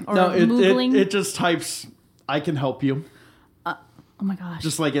 Or No, Moogling? it just types, "I can help you," Oh my gosh.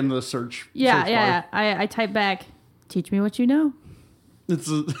 just like in the search. yeah. search bar. I type back, teach me what you know. It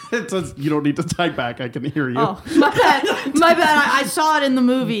says you don't need to type back. I can hear you. Oh, my bad. My bad. I saw it in the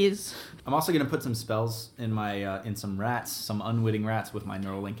movies. I'm also gonna put some spells in my in some rats, some unwitting rats with my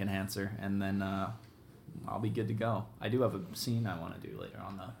neural link enhancer, and then I'll be good to go. I do have a scene I want to do later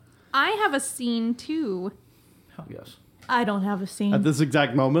on though. I have a scene too. Hell yes. I don't have a scene. At this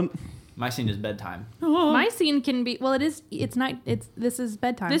exact moment, My scene is bedtime. My scene can be it's night. This is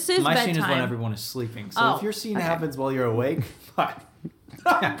bedtime. This is My bedtime. scene is when everyone is sleeping. So Oh, if your scene okay. happens while you're awake, fine.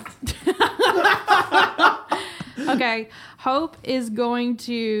 Okay, Hope is going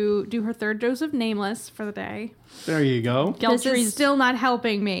to do her third dose of Nameless for the day. there you go. This is Geltry's still not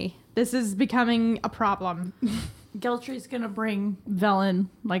helping me. This is becoming a problem. Geltry's gonna bring Velen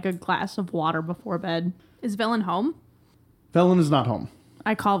like a glass of water before bed. Is Velen home? Velen is not home.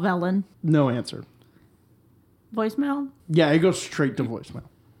 I call Velen. No answer. Voicemail. Yeah, it goes straight to voicemail.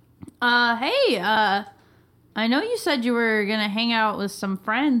 Hey, I know you said you were gonna hang out with some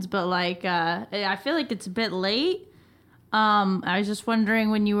friends, but like, I feel like it's a bit late. I was just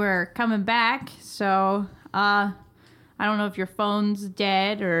wondering when you were coming back, so, I don't know if your phone's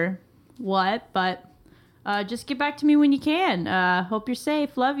dead or what, but, just get back to me when you can. Hope you're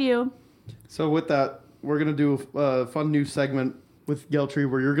safe. Love you. So with that, we're going to do a fun new segment with Geltry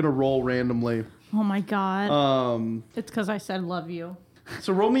where you're going to roll randomly. Oh my god. It's because I said love you.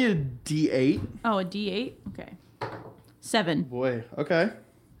 So roll me a D8. Oh, a D8? Okay. 7. Boy, okay.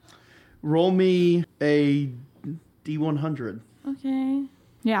 Roll me a D100. Okay.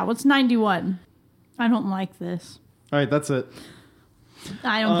 Yeah, what's 91? I don't like this. All right, that's it.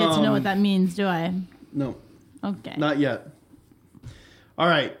 I don't get to know what that means, do I? No, Okay. not yet. All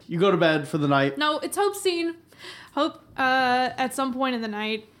right, you go to bed for the night. No, it's Hope's scene. Hope, at some point in the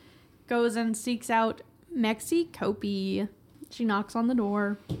night, goes and seeks out Mexi Kopi. She knocks on the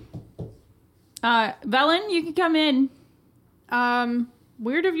door. Velen, you can come in.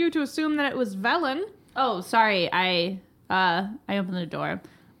 Weird of you to assume that it was Velen. Oh, sorry. I opened the door.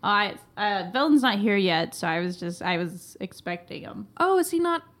 Velen's not here yet, so I was expecting him. Oh, is he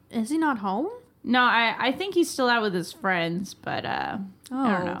not home? No, I think he's still out with his friends, but I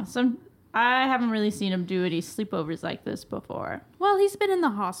don't know. I haven't really seen him do any sleepovers like this before. Well, he's been in the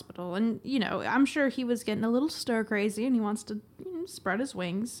hospital, and, I'm sure he was getting a little stir-crazy, and he wants to spread his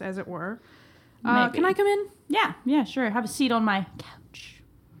wings, as it were. Maybe. Can I come in? Yeah, sure. Have a seat on my couch.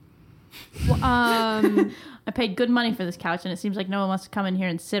 Well, I paid good money for this couch, and it seems like no one wants to come in here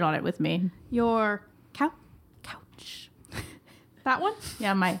and sit on it with me. your Couch. that one?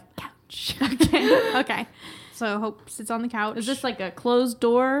 Yeah, my couch. Okay. So Hope sits on the couch. Is this like a closed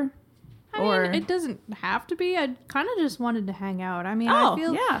door? I mean, it doesn't have to be. I kind of just wanted to hang out. I mean, Oh, I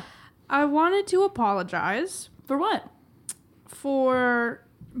feel yeah. I wanted to apologize For what? for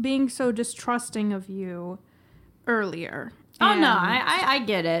being so distrusting of you earlier. Oh, And- no, I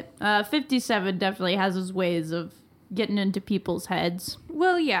get it. 57 definitely has his ways of getting into people's heads.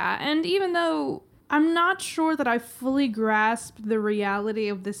 Well, yeah, and even though I'm not sure that I fully grasped the reality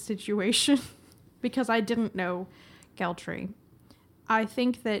of this situation because I didn't know Geltry, I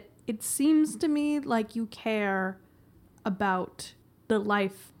think that it seems to me like you care about the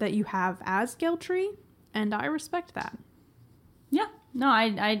life that you have as Geltree, and I respect that. Yeah. No,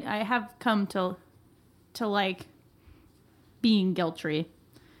 I have come to like being Geltree.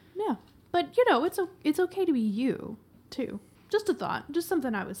 Yeah. But, it's okay to be you, too. Just a thought. Just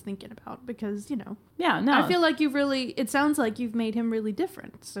something I was thinking about because, Yeah, no. I feel like it sounds like you've made him really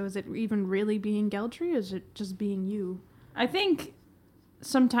different. So is it even really being Geltree or is it just being you? I think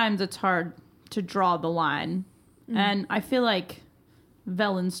sometimes it's hard to draw the line. And I feel like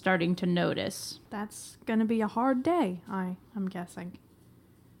Velen's starting to notice. That's going to be a hard day, I'm guessing.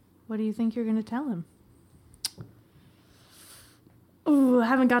 What do you think you're going to tell him? Ooh, I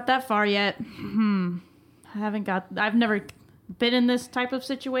haven't got that far yet. I've never been in this type of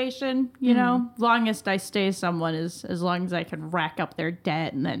situation, you know? Longest I stay someone is as long as I can rack up their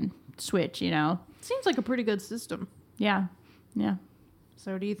debt and then switch, Seems like a pretty good system. Yeah.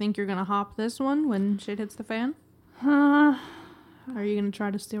 So do you think you're going to hop this one when shit hits the fan? Or are you going to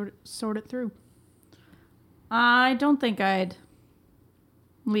try to sort it through? I don't think I'd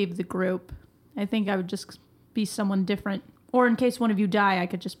leave the group. I think I would just be someone different. Or in case one of you die, I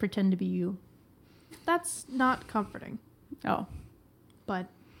could just pretend to be you. That's not comforting. Oh. But,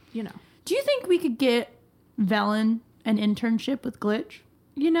 Do you think we could get Velen an internship with Glitch?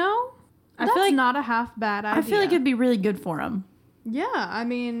 I feel like not a half bad idea. I feel like it'd be really good for him. Yeah, I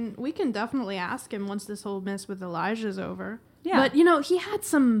mean, we can definitely ask him once this whole mess with Elijah's over. Yeah. But, he had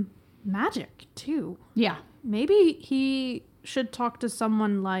some magic, too. Yeah. Maybe he should talk to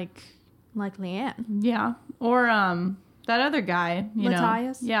someone like Leanne. Yeah. Or, that other guy,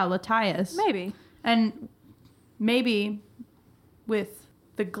 Matthias? Yeah, Matthias. Maybe. And maybe with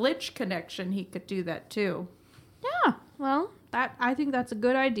the Glitch connection, he could do that, too. Yeah, well, I think that's a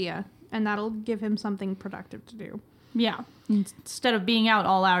good idea. And that'll give him something productive to do. Yeah. Instead of being out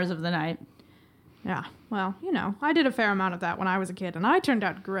all hours of the night. Yeah, well, I did a fair amount of that when I was a kid, and I turned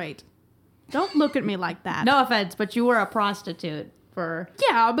out great. Don't look at me like that. No offense, but you were a prostitute for...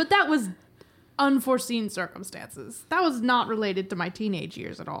 Yeah, but that was unforeseen circumstances. That was not related to my teenage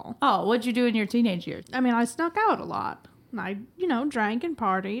years at all. Oh, what'd you do in your teenage years? I mean, I snuck out a lot. I, drank and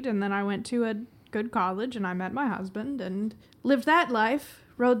partied, and then I went to a good college, and I met my husband, and lived that life,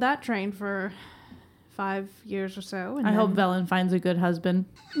 rode that train for 5 years or so. And I hope Velen finds a good husband.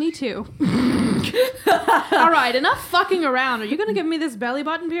 Me too. All right, enough fucking around. Are you going to give me this belly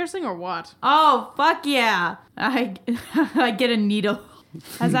button piercing or what? Oh, fuck yeah. I get a needle.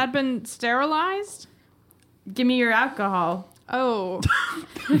 Has that been sterilized? Give me your alcohol. Oh.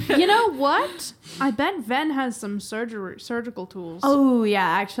 You know what? I bet Ven has some surgical tools. Oh, yeah.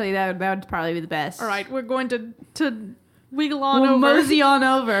 Actually, that would probably be the best. All right, we're going to wiggle on over. Mosey on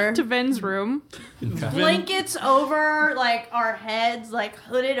over. To Ven's room. Blankets over, like, our heads, like,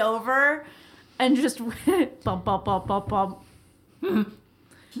 hooded over. And just bump, bump, bump, bump, bump.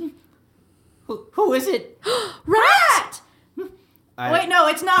 Who is it? Rat! Wait, no,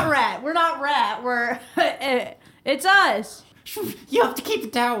 it's not Rat. We're not Rat. We're... it's us. You have to keep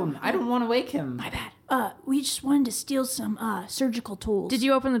it down. I don't want to wake him. My bad. We just wanted to steal some surgical tools. Did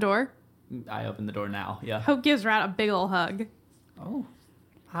you open the door? I open the door now, yeah. Hope gives Rat a big ol' hug. Oh,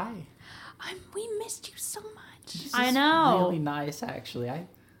 hi. We missed you so much. This I is know. really nice, actually.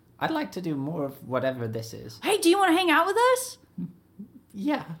 I'd like to do more of whatever this is. Hey, do you want to hang out with us?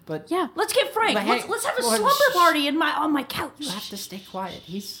 Yeah, but... Yeah. Let's get Frank. But hey, Let's have a well, slumber party on my couch. You have to stay quiet.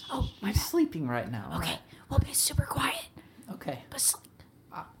 He's bad. sleeping right now. Okay, we'll be super quiet. Okay. But sleep.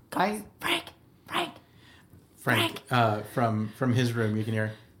 Frank. From his room, you can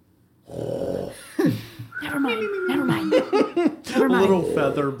hear. Never mind. A little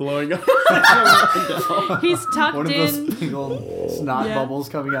feather blowing up. He's tucked One of in. those big old snot bubbles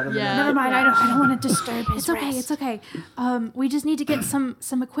coming out of Yeah. Never mind. I don't want to disturb his rest. It's okay. We just need to get some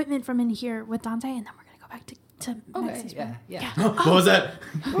equipment from in here with Dante, and then we're gonna go back to Max's room. Yeah. What was that?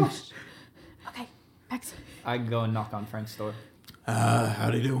 Okay, Max. I go and knock on Frank's door.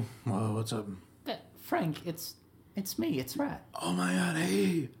 How'd he do? What's up? Frank, it's me. It's Rat. Oh my god,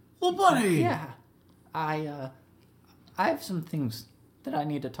 hey. Little buddy. Yeah. I have some things that I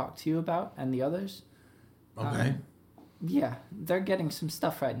need to talk to you about and the others. Okay. Yeah, they're getting some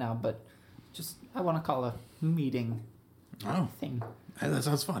stuff right now, but I want to call a meeting thing. Hey, that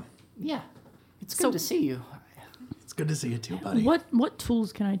sounds fun. Yeah. It's good to see you. It's good to see you too, buddy. What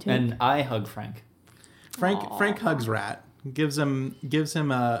tools can I take? And I hug Frank. Frank hugs Rat. Gives him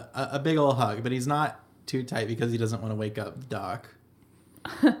a big ol' hug, but he's not too tight because he doesn't want to wake up Doc.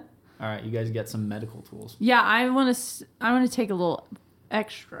 All right, you guys get some medical tools. Yeah, I want to take a little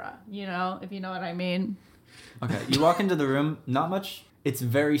extra, if you know what I mean. Okay, you walk into the room. Not much It's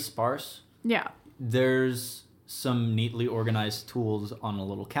very sparse. Yeah. There's some neatly organized tools on a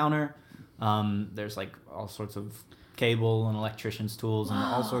little counter. There's like all sorts of cable and electrician's tools and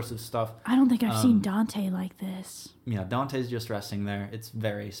all sorts of stuff. I don't think I've seen Dante like this. Yeah, Dante's just resting there. It's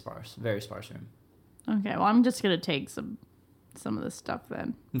very sparse room. Okay, well, I'm just gonna take some of this stuff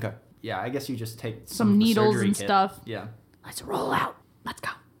then. Okay. Yeah, I guess you just take Some of the needles surgery and kit. stuff. Yeah. Let's roll out. Let's go.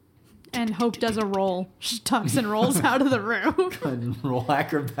 And Hope does a roll. She tucks and rolls out of the room. And roll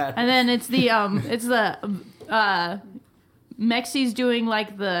acrobatics. And then it's the Mexi's doing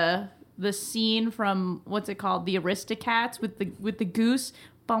like the scene from what's it called? The Aristocats with the goose.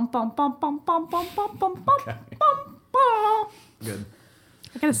 Bum bum bum bum bum bum bum bum bum Okay. bum bum. Good.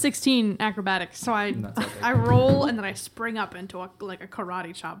 I got a 16 acrobatics, so That's okay. I roll and then I spring up into a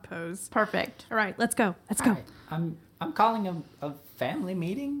karate chop pose. Perfect. All right, let's go. Let's go. Hi, I'm calling a family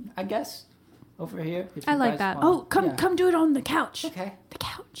meeting, I guess, over here. if I you like guys that. want- Oh, come Yeah. come do it on the couch. Okay. The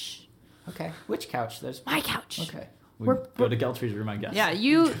couch. Okay. Which couch? There's My couch. Okay. We We're- go to Geltry's room, I guess. Yeah,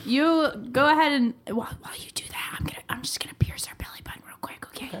 you go ahead and while you do that, I'm just gonna pierce her belly button real quick,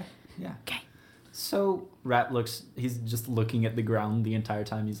 okay? Okay. Yeah. Okay. So Rat he's just looking at the ground the entire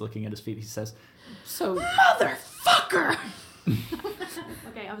time he's looking at his feet. He says, so Motherfucker!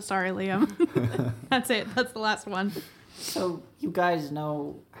 Okay, I'm sorry, Liam. That's it. That's the last one. So you guys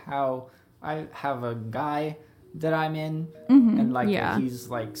know how I have a guy that I'm in, and like yeah. he's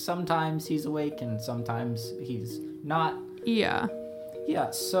like sometimes he's awake and sometimes he's not. Yeah.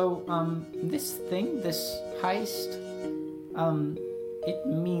 Yeah. So this heist, it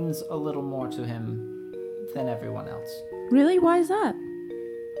means a little more to him than everyone else. Really? Why is that?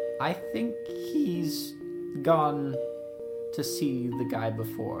 I think he's gone to see the guy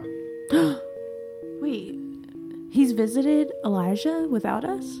before. Wait, he's visited Elijah without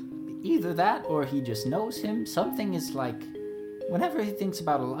us? Either that or he just knows him. Something is like, whenever he thinks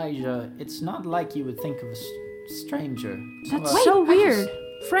about Elijah, it's not like you would think of a stranger. That's So, so weird.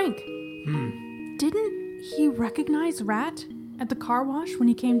 Frank. Didn't he recognize Rat at the car wash when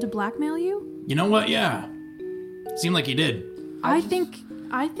he came to blackmail you? You know what? Yeah. Seemed like he did. I think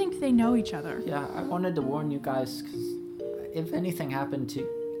they know each other. Yeah, I wanted to warn you guys, because if anything happened to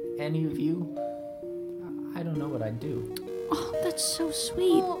any of you, I don't know what I'd do. Oh, that's so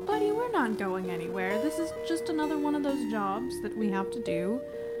sweet. Well, buddy, we're not going anywhere. This is just another one of those jobs that we have to do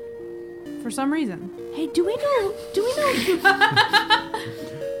for some reason. Hey, do we know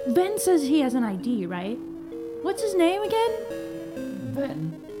Ben says he has an ID, right? What's his name again?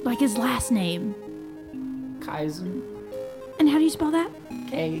 Ben Like his last name. Kaizen And how do you spell that?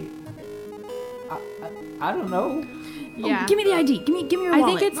 K. I don't know. Yeah. Oh, give me the ID. Give me your I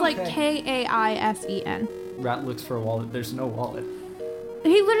wallet. think it's like Okay. Kaisen. Rat looks for a wallet. There's no wallet.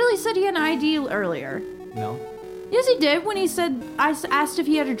 He literally said he had an ID earlier. No. Yes, he did when he said, I asked if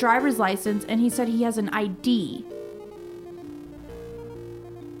he had a driver's license, and he said he has an ID.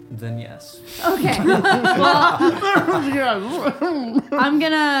 Then yes. Okay. Well, I'm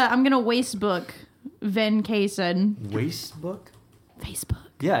gonna wastebook Ven Kaysen. Wastebook? Facebook.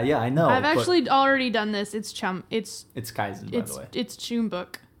 Yeah, I know. I've but actually already done this. It's It's It's Kaizen, by the way. it's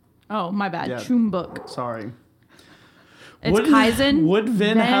Chumbook. Oh, my bad. Yeah. Chumbook. Sorry. It's Kaizen. Would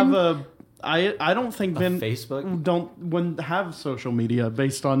Vin Ven- have a? I don't think Vin Facebook? wouldn't have social media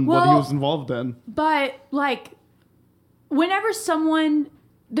based on what he Well- was involved in. But like, whenever someone,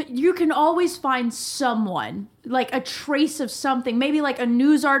 you can always find someone, like a trace of something, maybe like a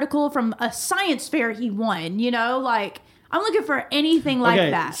news article from a science fair he won. You know, like I'm looking for anything like Okay,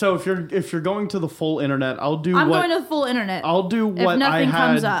 that. so if you're going to the full internet, I'll do I'm what going to the full internet. I'll do what nothing I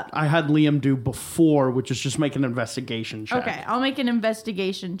comes had up. I had Liam do before, which is just make an investigation check. Okay, I'll make an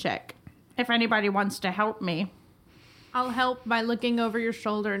investigation check if anybody wants to help me. I'll help by looking over your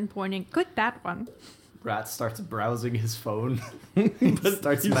shoulder and pointing. Click that one. Rat starts browsing his phone. Starts He's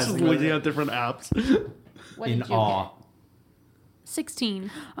just messing with looking it at different apps. What in did you awe. 16.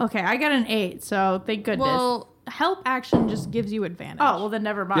 get? Okay, I got an 8, so thank goodness. Well, help action just gives you advantage. oh, well then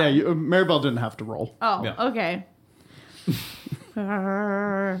never mind. Yeah, Maribel didn't have to roll. Oh, Yeah. okay.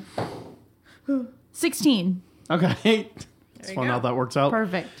 16. Okay. It's fun how that works out.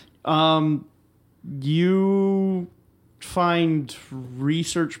 Perfect. You find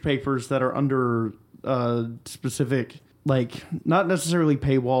research papers that are under specific, like, not necessarily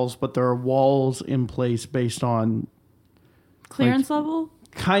paywalls, but there are walls in place based on Clearance level?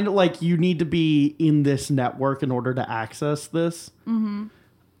 kind of like you need to be in this network in order to access this,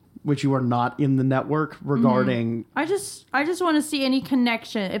 which you are not in the network regarding. I just want to see any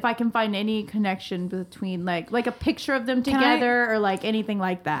connection, if I can find any connection between like a picture of them Can I- together or like anything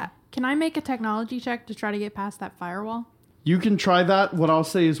like that. Can I make a technology check to try to get past that firewall? You can try that. What I'll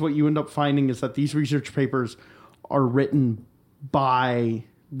say is what you end up finding is that these research papers are written by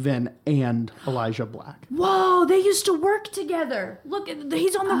Ven and Elijah Black. Whoa, they used to work together. Look,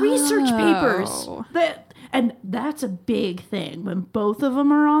 he's on the research papers. And that's a big thing. When both of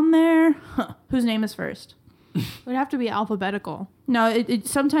them are on there, whose name is first? It would have to be alphabetical. No, it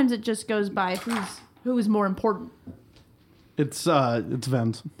sometimes it just goes by who is more important. It's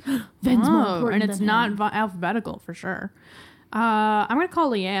Ven's. Ven's more important and it's than not him. alphabetical for sure. I'm gonna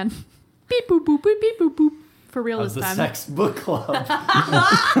call Leanne. Beep boop boop beep beep boop boop. For real How's this the time. sex book club?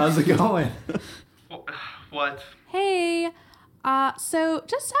 How's it going? What? Hey, so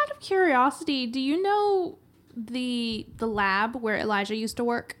just out of curiosity, do you know the lab where Elijah used to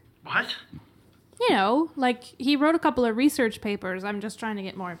work? What? You know, like he wrote a couple of research papers. I'm just trying to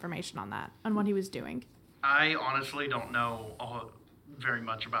get more information on that, on what he was doing. I honestly don't know very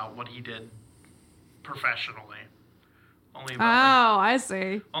much about what he did professionally. Only about, Oh, I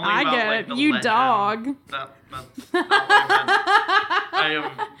see. I about, get like, it. the You legend. dog. That's not what I meant. I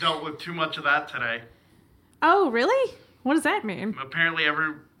have dealt with too much of that today. Oh, really? What does that mean? Apparently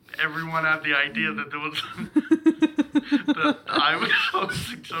everyone had the idea that there was that I was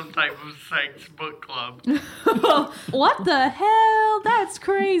hosting some type of sex book club. What the hell? That's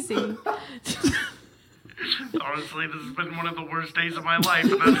crazy. Honestly, this has been one of the worst days of my life,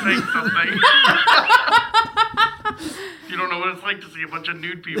 and that's saying something. You don't know what it's like to see a bunch of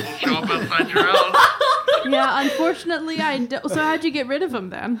nude people show up outside your house. Yeah, unfortunately, I don't. So how'd you get rid of him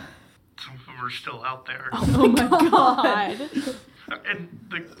then? Some of them are still out there. Oh my god. And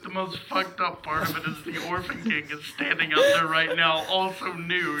the most fucked up part of it is the Orphan King is standing out there right now, also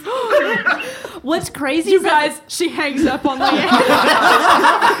nude. What's crazy You guys, she hangs up on the end.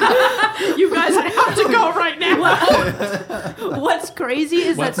 You guys have to go right now. What's crazy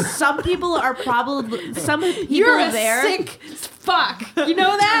is that some people are probably You're a there. sick fuck. You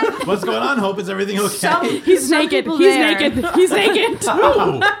know that? What's going on, Hope? Is everything okay? He's naked. people He's there. naked. He's naked.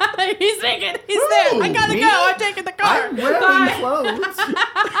 Ooh. He's naked. He's there. I gotta Me? go. I'm taking the car. I'm wearing Bye. clothes.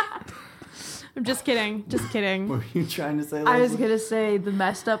 I'm just kidding. Just kidding. What were you trying to say, I was Leslie? gonna say the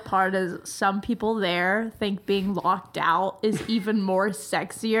messed up part is some people there think being locked out is even more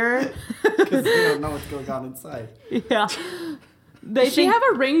sexier. Because they don't know what's going on inside. Yeah. Does she have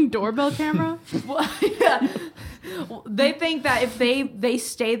a Ring doorbell camera? Yeah. They think that if they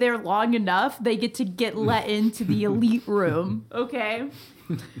stay there long enough, they get let into the elite room. Okay.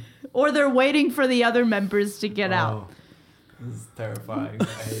 Or they're waiting for the other members to get out. This is terrifying. I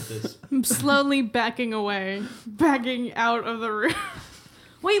hate this. I'm slowly backing away. Backing out of the room.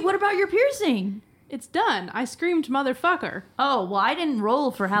 Wait, what about your piercing? It's done. I screamed motherfucker. Oh, well, I didn't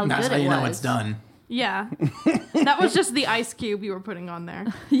roll for how That's good how it you was. know it's done. Yeah. That was just the ice cube you were putting on there.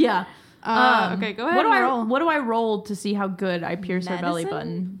 Yeah. Okay, go ahead What do and roll. What do I roll to see how good I pierce her belly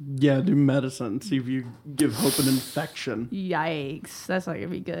Medicine? button? Yeah, do medicine. See if you give Hope an infection. Yikes. That's not going to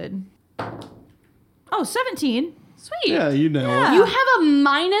be good. Oh, 17. Sweet. Yeah, you know. Yeah. You have a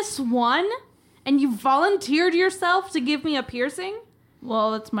 -1 and you volunteered yourself to give me a piercing?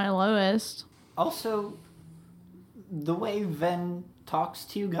 Well, that's my lowest. Also, the way Ven talks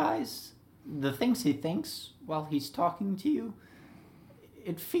to you guys, the things he thinks while he's talking to you,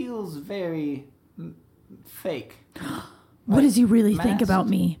 it feels very fake. What does he really Masked. think about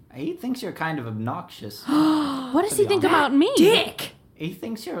me? He thinks you're kind of obnoxious. What does To he be think honest. about me? Dick! He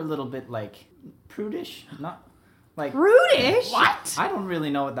thinks you're a little bit, like, prudish. Not, like... Prudish? What? I don't really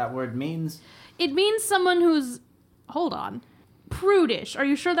know what that word means. It means someone who's... Hold on. Prudish. Are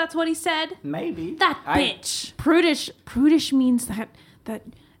you sure that's what he said? Maybe. That bitch. Prudish means that They're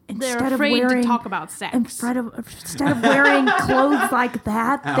instead afraid of wearing to talk about sex. instead of wearing clothes like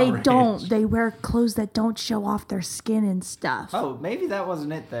that, they Outrage. don't. They wear clothes that don't show off their skin and stuff. Oh, maybe that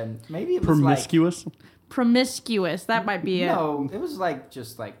wasn't it then. Maybe it was Promiscuous? Promiscuous. That might be it. No, it was like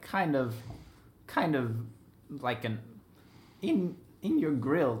just like kind of like an in your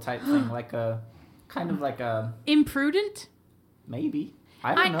grill type thing, like a kind of like a Imprudent? maybe.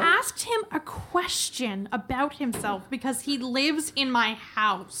 I I don't know. asked him a question about himself because he lives in my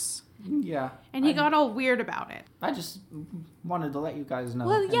house. Yeah. And he got all weird about it. I just wanted to let you guys know.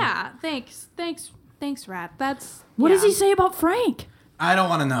 Well, And yeah. Thanks, Rat. That's... What does yeah. he say about Frank? I don't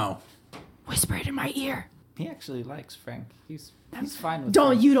want to know. Whisper it in my ear. He actually likes Frank. He's fine with Don't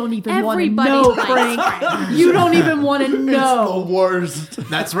Frank. you don't even want to Everybody know, likes Frank. Frank. You don't even want to know. worst.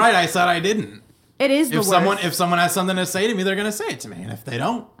 That's right. I said I didn't. It is the If worst. someone has something to say to me, they're gonna say it to me, and if they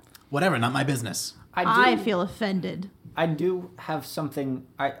don't, whatever, not my business. I feel offended. I do have something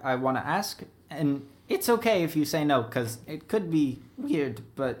I want to ask, and it's okay if you say no, because it could be weird,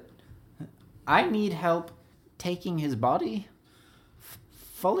 but I need help taking his body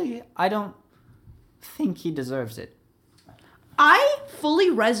fully. I don't think he deserves it. I fully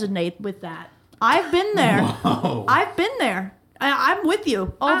resonate with that. I've been there. Whoa. I've been there. I'm with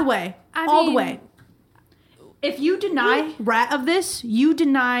you all the way. All the way. If you deny Rat of this, you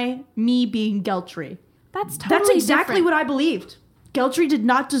deny me being Geltry. That's totally That's exactly different. what I believed. Geltry did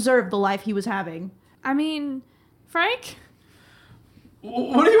not deserve the life he was having. I mean, Frank?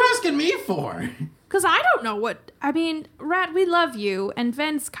 What are you asking me for? Because I don't know what... I mean, Rat, we love you, and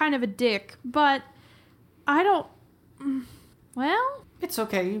Ven's kind of a dick, but I don't... Well... It's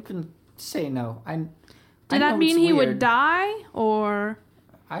okay. You can say no. Did that mean he would die, or...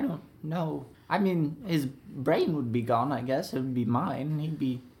 I don't know. I mean, his brain would be gone, I guess. It would be mine. He'd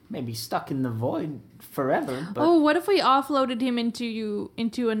be maybe stuck in the void forever. But... Oh, what if we offloaded him into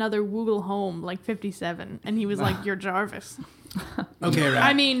another Woogle home, like 57, and he was like your Jarvis? Okay, Rat.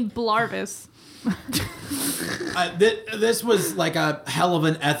 I mean, Blarvis. This was like a hell of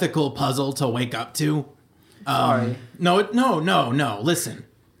an ethical puzzle to wake up to. Sorry. No. Listen,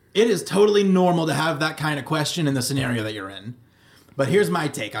 it is totally normal to have that kind of question in the scenario that you're in. But here's my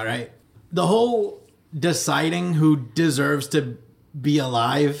take, all right? The whole deciding who deserves to be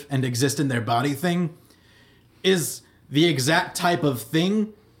alive and exist in their body thing is the exact type of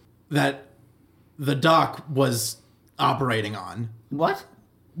thing that the doc was operating on. What?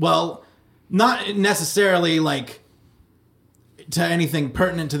 Well, not necessarily like to anything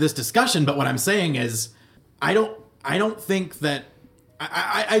pertinent to this discussion, but what I'm saying is I don't think that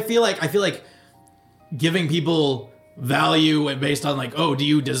I feel like giving people value based on like, oh, do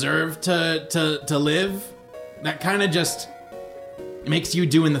you deserve to live? That kind of just makes you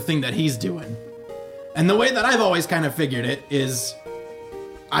doing the thing that he's doing. And the way that I've always kind of figured it is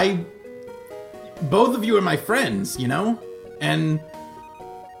both of you are my friends, you know? And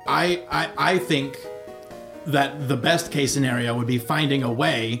I think that the best case scenario would be finding a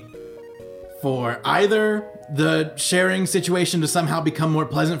way for either the sharing situation to somehow become more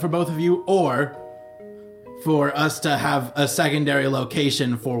pleasant for both of you, or for us to have a secondary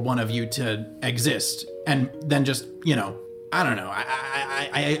location for one of you to exist. And then just, you know, I don't know.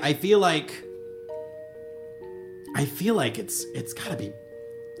 I feel like it's gotta be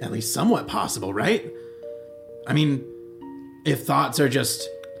at least somewhat possible, right? I mean, if thoughts are just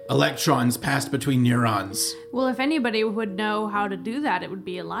electrons passed between neurons. Well, if anybody would know how to do that, it would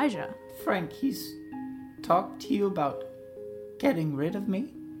be Elijah. Frank, he's talked to you about getting rid of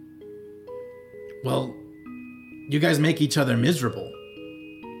me? Well, you guys make each other miserable.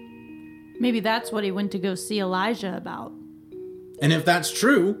 Maybe that's what he went to go see Elijah about. And if that's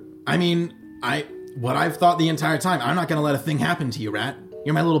true, I mean, what I've thought the entire time, I'm not going to let a thing happen to you, Rat.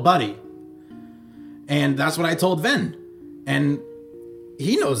 You're my little buddy. And that's what I told Ven. And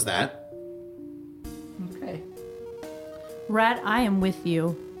he knows that. Okay. Rat, I am with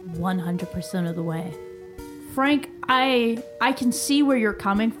you 100% of the way. Frank, I can see where you're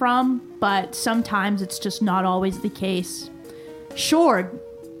coming from, but sometimes it's just not always the case. Sure,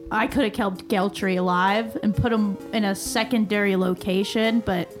 I could have kept Geltry alive and put him in a secondary location,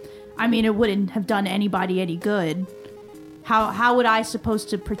 but I mean, it wouldn't have done anybody any good. How would I supposed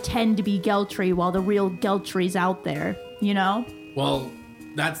to pretend to be Geltry while the real Geltry's out there, you know? Well,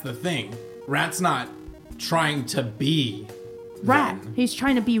 that's the thing. Rat's not trying to be Rat. Ven. He's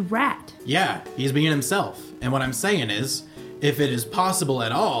trying to be Rat. Yeah, he's being himself. And what I'm saying is, if it is possible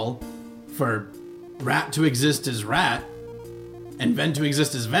at all for Rat to exist as Rat and Ven to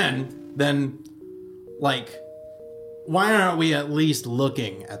exist as Ven, then, like, why aren't we at least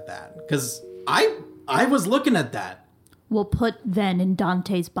looking at that? Because I was looking at that. We'll put Ven in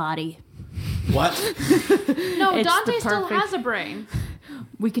Dante's body. What? No, It's Dante the still perfect- has a brain.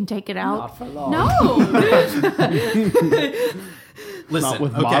 We can take it out. Not for long. No! Listen, Not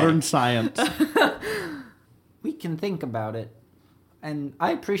with okay. modern science. We can think about it. And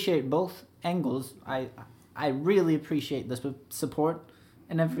I appreciate both angles. I really appreciate the support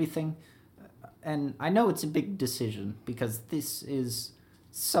and everything. And I know it's a big decision because this is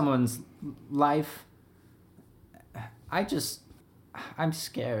someone's life. I'm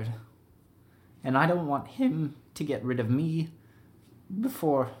scared. And I don't want him to get rid of me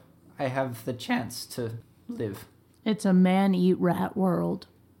before I have the chance to live. It's a man-eat-rat world.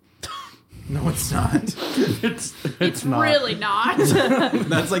 No, it's not. It's not. Really not.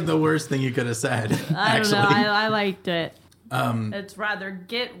 That's like the worst thing you could have said. I don't actually. know. I liked it. It's rather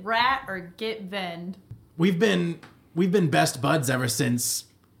get Rat or get Vend. We've been best buds ever since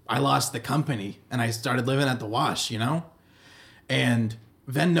I lost the company and I started living at the Wash, you know? And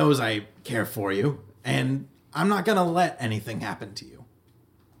Ven knows I care for you, and I'm not gonna let anything happen to you.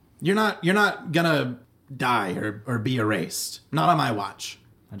 You're not gonna die or be erased. Not on my watch.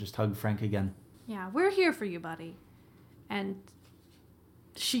 I just hug Frank again. Yeah, we're here for you, buddy. And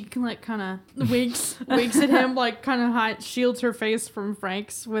she like kind of winks at him, like kind of shields her face from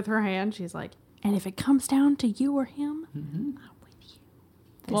Frank's with her hand. She's like, and if it comes down to you or him, I'm with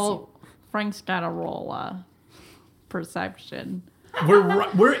you. Well, Frank's got to roll perception.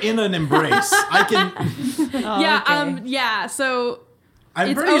 We're in an embrace. I can. So I'm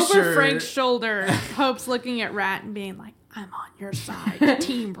it's pretty over sure. Frank's shoulder. Hope's looking at Rat and being like, I'm on your side,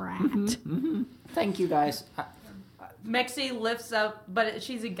 Team Rat. Thank you, guys. Mexi lifts up, but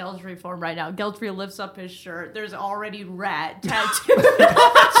she's in Geltry form right now. Geltry lifts up his shirt. There's already rat tattooed.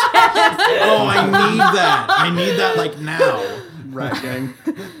 Oh, I need that. I need that like now. Rat gang.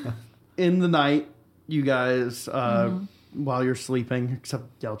 In the night, you guys, while you're sleeping,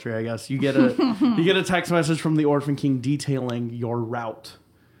 except Geltry, I guess, you get a text message from the Orphan King detailing your route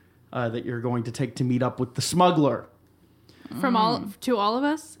that you're going to take to meet up with the smuggler. From all of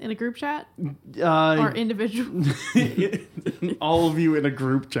us in a group chat or individual. All of you in a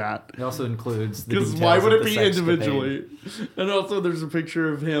group chat. It also includes the Because details why would of it the be sexcapade. individually? And also, there's a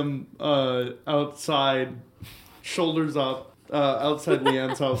picture of him outside, shoulders up, outside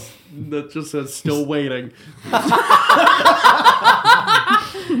Leanne's house that just says "still waiting."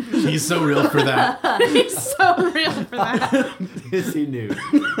 He's so real for that. He's so real for that. Is he nude?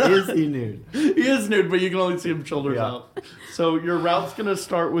 Is he nude? He is nude, but you can only see him shoulders out. So your route's gonna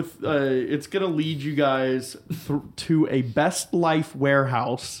start with it's gonna lead you guys to a Best Life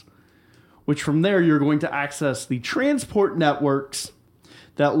warehouse, which from there you're going to access the transport networks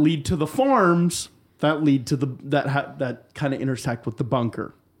that lead to the farms that lead to that kind of intersect with the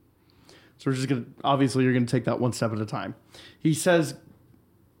bunker. So we're just gonna you're gonna take that one step at a time. He says,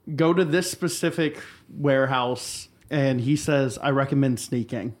 go to this specific warehouse, and he says, I recommend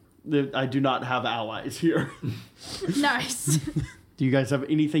sneaking. I do not have allies here. Nice. Do you guys have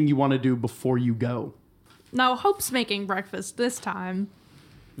anything you want to do before you go? Now Hope's making breakfast this time.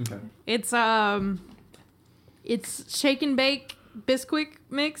 Okay. It's shake and bake Bisquick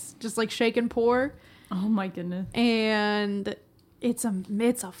mix, just like shake and pour. Oh my goodness. And it's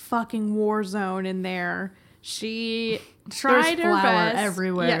a fucking war zone in there. She tried her flour best.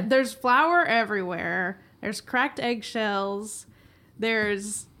 everywhere. Yeah, there's flour everywhere. There's cracked eggshells.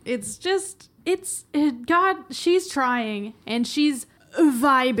 She's trying and she's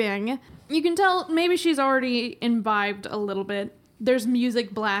vibing. You can tell maybe she's already imbibed a little bit. There's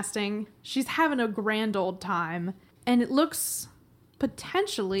music blasting. She's having a grand old time. And it looks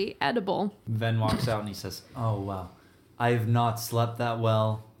potentially edible. Ven walks out and he says, "Oh, wow. I have not slept that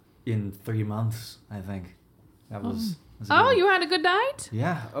well in 3 months, I think. That was a Oh, good- you had a good night?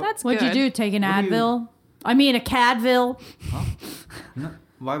 Yeah. Oh, That's What'd good. you do? Take an What do you- Advil? I mean, a Cadvil? huh? No,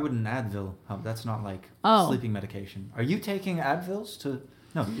 why would an Advil help? That's not like Oh. sleeping medication. Are you taking Advils to...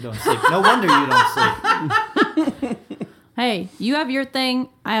 No, you don't sleep. No wonder you don't sleep. Hey, you have your thing.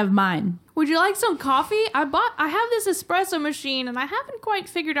 I have mine. Would you like some coffee? I have this espresso machine and I haven't quite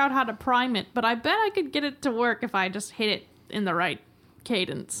figured out how to prime it, but I bet I could get it to work if I just hit it in the right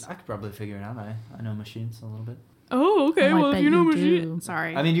cadence. I could probably figure it out. I know machines a little bit. Oh, okay. Oh, I Well, if bet you know you machine. do.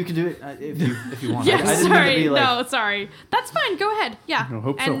 Sorry. I mean, you can do it if you want. yeah, I didn't mean sorry. to be like... No, sorry. That's fine. Go ahead. Yeah. I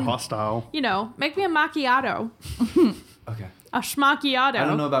hope so hostile. You know, make me a macchiato. Okay. A schmacchiato. I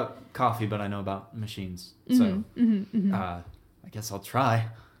don't know about coffee, but I know about machines. So I guess I'll try.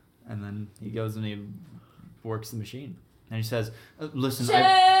 And then he goes and he works the machine. And he says, listen,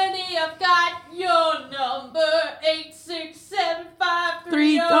 Jenny, I've got your number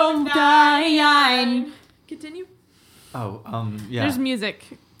 8675309. Continue. Yeah. There's music.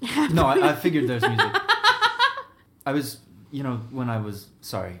 No, I figured there's music. I was, when I was...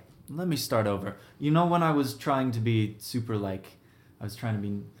 Sorry. Let me start over. When I was trying to be super, I was trying to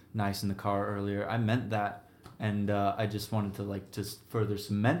be nice in the car earlier, I meant that. And I just wanted to, to further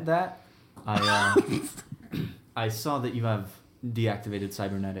cement that. I saw that you have deactivated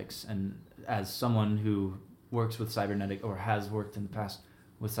cybernetics. And as someone who works with cybernetic or has worked in the past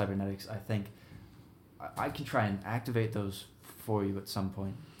with cybernetics, I think I can try and activate those for you at some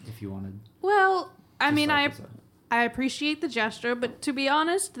point if you wanted. Well, I Just mean, like I appreciate the gesture, but to be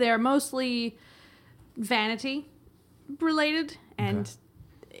honest, they're mostly vanity related, and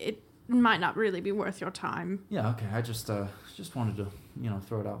it might not really be worth your time. Yeah, okay. I just wanted to,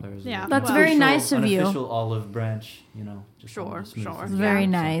 throw it out there. As Yeah, That's well, very nice of an you. official olive branch, just Sure, wanted to smooth sure. things Very out.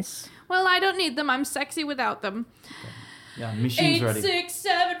 nice. Well, I don't need them. I'm sexy without them. Yeah, machine's ready.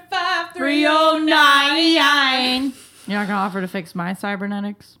 8675309. You're not going to offer to fix my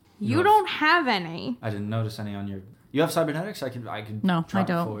cybernetics? You don't have any. I didn't notice any on your... You have cybernetics? I could No, I try it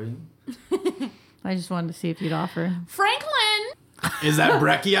don't. for you. I just wanted to see if you'd offer. Franklin! Is that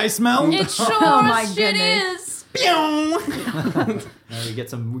brekkie I smell? It sure Oh my as shit is! We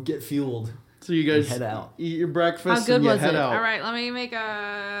get fueled. So you guys Head out. eat your breakfast How good and you was head it? out. All right, let me make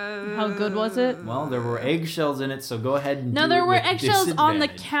a... How good was it? Well, there were eggshells in it, so go ahead and No, do there it were with eggshells on the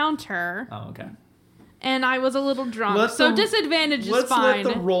disadvantage. counter, Oh, okay. and I was a little drunk, Let so the- disadvantage is Let's fine.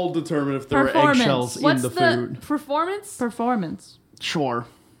 let the roll determine if there were Performance. eggshells What's in the food. performance? Performance. Sure.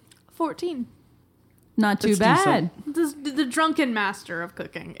 14. Not too That's bad. The drunken master of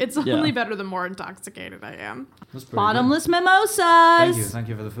cooking. It's Yeah. only better the more intoxicated I am. That's pretty Bottomless good. mimosas. Thank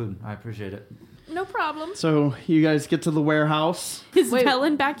you for the food. I appreciate it. No problem. So you guys get to the warehouse. Is Wait.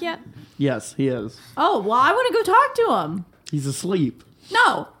 Helen back yet? Yes, he is. Oh, well, I want to go talk to him. He's asleep.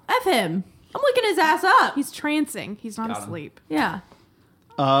 No, F him. I'm waking his ass up. He's trancing. He's not Got him. asleep. Yeah.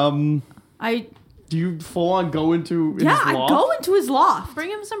 Do I you full on go into his I loft? go into his loft.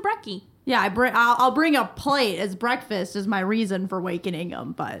 Bring him some brekkie. Yeah, I'll bring a plate as breakfast as my reason for wakening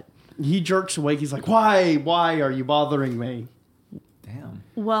him, but He jerks awake. He's like, Why are you bothering me? Damn.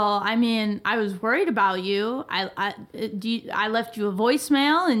 well, I mean, I was worried about you. I left you a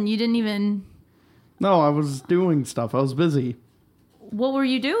voicemail and you didn't even. No, I was doing stuff. I was busy. What were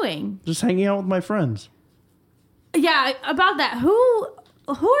you doing? Just hanging out with my friends. Yeah, about that. Who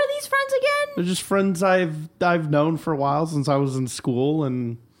are these friends again? They're just friends I've known for a while since I was in school,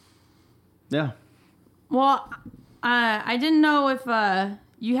 and yeah. Well, I didn't know if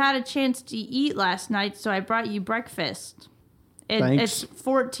you had a chance to eat last night, so I brought you breakfast. Thanks. It's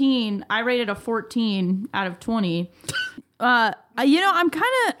 14. I rated a 14 out of 20. I'm kind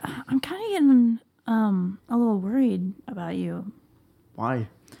of getting a little worried about you. Why?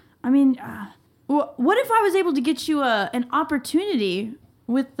 I mean, what if I was able to get you an opportunity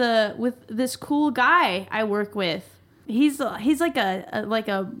with this cool guy I work with? He's like he's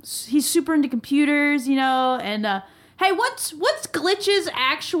super into computers, and hey, what's Glitch's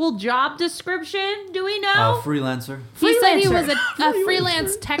actual job description? Do we know? Freelancer. He said he Freelancer. was a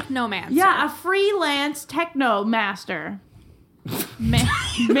freelance technomancer. Yeah, a freelance techno master.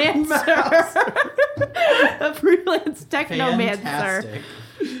 Mancer. A freelance technomancer. Fantastic.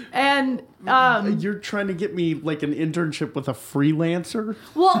 And You're trying to get me like an internship with a freelancer?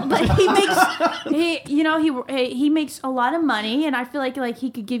 well, but he makes a lot of money, and I feel like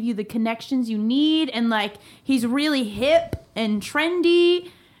he could give you the connections you need, and like he's really hip and trendy.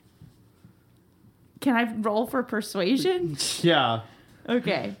 Can I roll for persuasion? Yeah.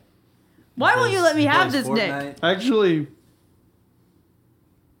 Okay. Why won't you let me have this, Nick? Actually,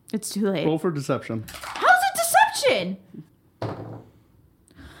 It's too late. roll for deception. How's it deception?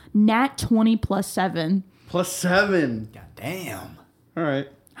 Nat 20 plus 7. +7. God damn. All right.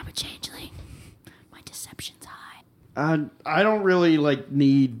 I'm a changeling. My deception's high. I don't really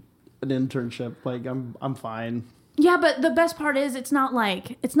need an internship. Like I'm fine. Yeah, but the best part is it's not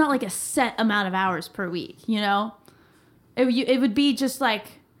like a set amount of hours per week, you know? It would be just like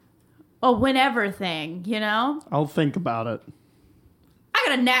a whenever thing, you know? I'll think about it. I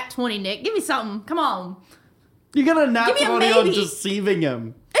got a nat 20, Nick. Give me something. Come on. You got a nat Give me a 20 on maybe. deceiving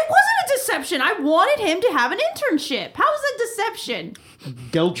him. It wasn't a deception. I wanted him to have an internship. How was that deception?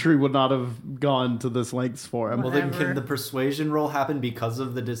 Geltry would not have gone to this lengths for him. Well, then Whatever. can the persuasion roll happen because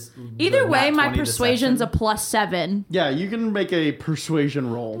of the Either the way, nat my 20 persuasion's deception? a +7. Yeah, you can make a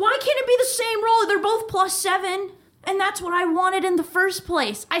persuasion roll. Why can't it be the same roll? They're both +7. And that's what I wanted in the first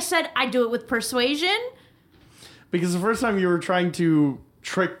place. I said I'd do it with persuasion. Because the first time you were trying to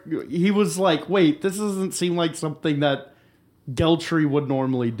trick, he was like, wait, this doesn't seem like something that Geltry would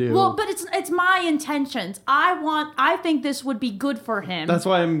normally do. Well, but it's my intentions. I think this would be good for him. That's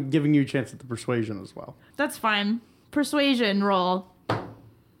why I'm giving you a chance at the persuasion as well. That's fine. Persuasion roll.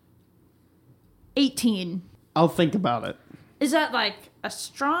 18. I'll think about it. Is that like a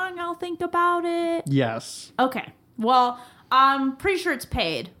strong I'll think about it? Yes. Okay. Well, I'm pretty sure it's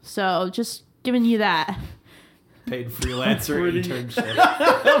paid. So just giving you that. Paid freelancer internship.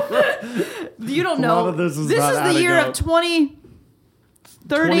 You don't A know. lot of this is this not is the adding year up. of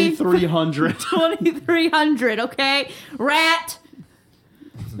 2300. 2300, okay? Rat.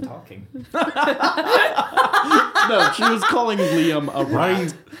 I wasn't talking. No, she was calling Liam a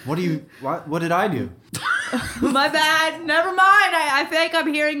rat. What did I do? My bad. Never mind. I think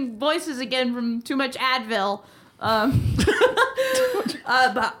I'm hearing voices again from too much Advil.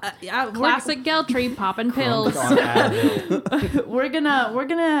 Classic Geltry popping pills. On Advil. We're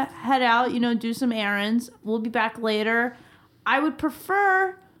gonna head out, do some errands. We'll be back later. I would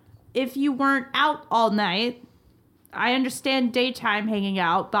prefer if you weren't out all night. I understand daytime hanging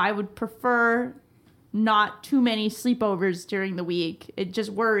out, but I would prefer not too many sleepovers during the week. It just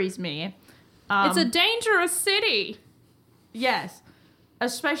worries me. It's a dangerous city. Yes.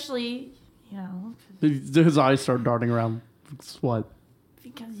 Especially, you know, His eyes start darting around. What?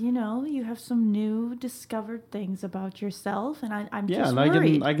 because, you know, you have some new discovered things about yourself, and I'm Yeah, just and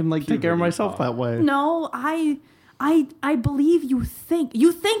worried. I can like take care of myself that way. No, I believe you think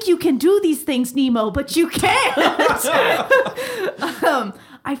you can do these things, Nemo, but you can't.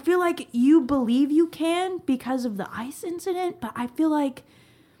 I feel like you believe you can because of the ice incident, but I feel like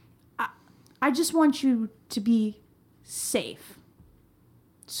I just want you to be safe.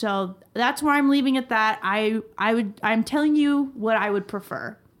 So that's where I'm leaving it. That I'm telling you what I would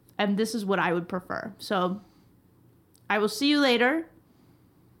prefer, and this is what I would prefer. So I will see you later.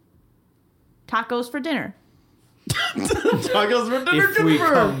 Tacos for dinner. Tacos for dinner. If we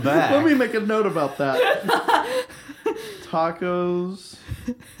confirmed. come back. Let me make a note about that. Tacos.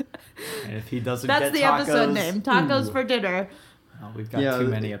 And if he doesn't That's get the tacos, episode name. Tacos for dinner. oh, we've got too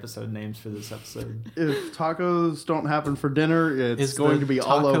many episode names for this episode. If tacos don't happen for dinner, it's Is going the to be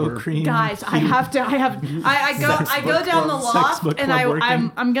all taco over. cream Guys, I go down the loft book and club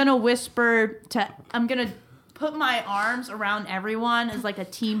working? I'm gonna whisper I'm gonna put my arms around everyone as like a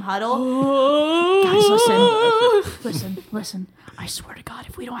team huddle. Guys, listen. I swear to God,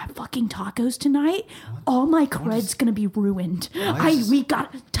 if we don't have fucking tacos tonight, all my cred's gonna be ruined. We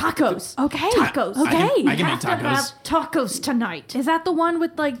got tacos. Okay. Tacos. Okay. I can We make have to tacos. have tacos tonight. Is that the one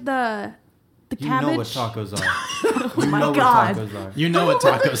with like the You cabbage? know what tacos are. You my know God. what tacos are. You know what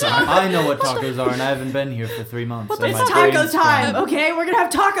tacos are. I know what tacos are, and I haven't been here for 3 months. and It's my taco brain's time, fried. okay? We're gonna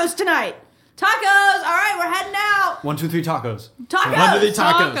have tacos tonight. Tacos! All right, we're heading out. 1, 2, 3 tacos. Tacos! 1, 2, 3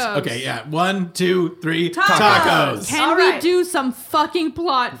 tacos. Tacos. Okay, yeah. 1, 2, 3 Tacos. tacos. Can All we right. do some fucking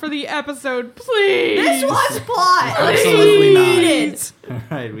plot for the episode, please? This was plot. Absolutely not. Needed. All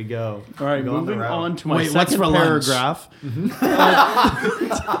right, we go. All right, Go on the moving route. on to my Wait, what's second for lunch? paragraph.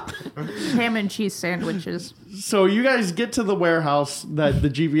 Ham and cheese sandwiches. So you guys get to the warehouse that the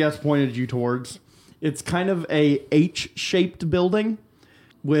GPS pointed you towards. It's kind of a H-shaped building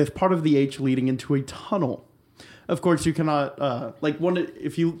with part of the H leading into a tunnel. Of course, you cannot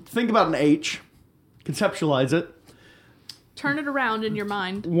if you think about an H, conceptualize it. Turn it around in your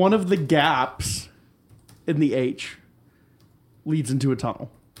mind. One of the gaps in the H leads into a tunnel.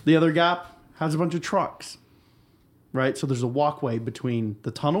 The other gap has a bunch of trucks. Right? So there's a walkway between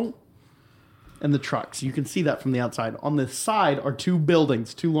the tunnel and the trucks. You can see that from the outside. On the side are two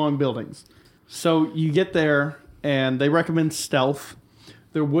long buildings. So you get there, and they recommend stealth.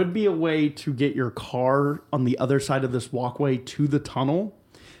 There would be a way to get your car on the other side of this walkway to the tunnel,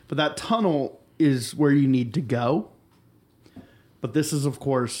 but that tunnel is where you need to go. But this is, of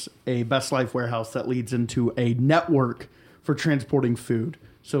course, a Best Life warehouse that leads into a network for transporting food.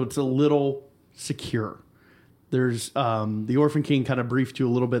 So it's a little secure. There's the Orphan King kind of briefed you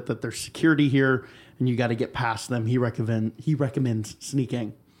a little bit that there's security here, and you got to get past them. He recommends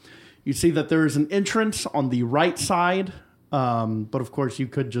sneaking. You see that there is an entrance on the right side, but of course you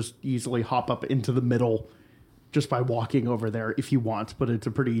could just easily hop up into the middle just by walking over there if you want. But it's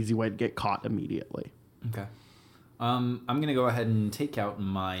a pretty easy way to get caught immediately. Okay. I'm going to go ahead and take out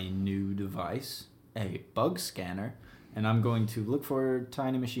my new device, a bug scanner, and I'm going to look for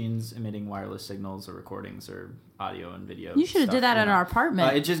tiny machines emitting wireless signals or recordings or audio and video. You should have did that in our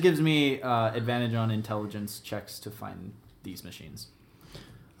apartment. It just gives me advantage on intelligence checks to find these machines.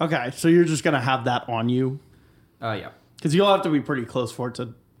 Okay, so you're just going to have that on you? Yeah. Because you'll have to be pretty close for it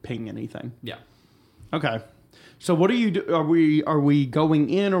to ping anything. Yeah. Okay. So what do you do? Are we going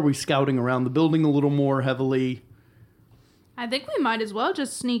in? Are we scouting around the building a little more heavily? I think we might as well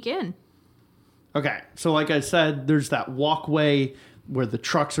just sneak in. Okay. So like I said, there's that walkway where the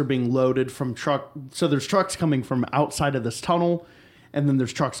trucks are being loaded from truck. So there's trucks coming from outside of this tunnel, and then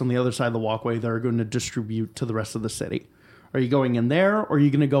there's trucks on the other side of the walkway that are going to distribute to the rest of the city. Are you going in there, or are you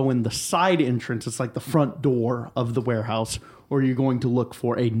going to go in the side entrance? It's like the front door of the warehouse, or are you going to look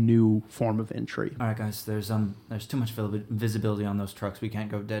for a new form of entry? All right, guys. There's too much visibility on those trucks. We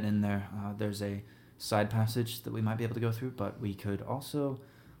can't go dead in there. There's a side passage that we might be able to go through, but we could also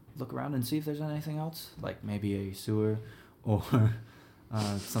look around and see if there's anything else, like maybe a sewer or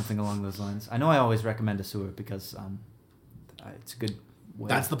something along those lines. I know I always recommend a sewer because it's a good way.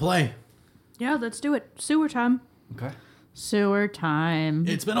 That's the play. Yeah, let's do it. Sewer time. Okay. Sewer time.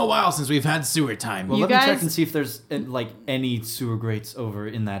 It's been a while since we've had sewer time. Well, You let me check guys- and see if there's any sewer grates over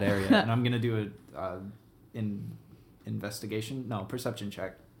in that area, and I'm gonna do a perception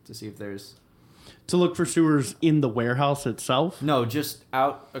check to see if there's To look for sewers in the warehouse itself? no, just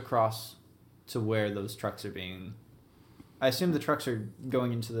out across to where those trucks are being. I assume the trucks are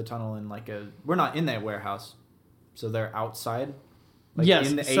going into the tunnel in we're not in that warehouse, so they're outside Like yes.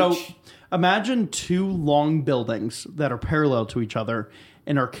 in the So H? imagine two long buildings that are parallel to each other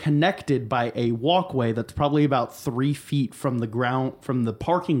and are connected by a walkway that's probably about 3 feet from the ground, from the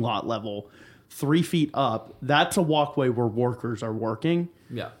parking lot level, 3 feet up. That's a walkway where workers are working.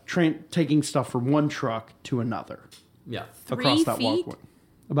 Yeah. Taking stuff from one truck to another. Yeah. Across 3 that feet? walkway.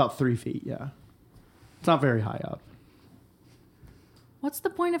 About 3 feet, yeah. It's not very high up. What's the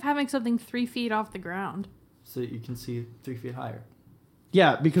point of having something 3 feet off the ground? So you can see 3 feet higher.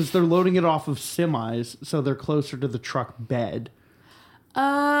 Yeah, because they're loading it off of semis, so they're closer to the truck bed. The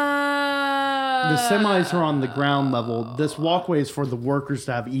semis are on the ground level. This walkway is for the workers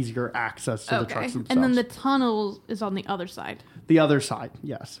to have easier access to the trucks themselves. And then the tunnel is on the other side. The other side,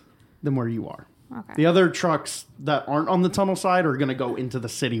 yes, than where you are. Okay. The other trucks that aren't on the tunnel side are going to go into the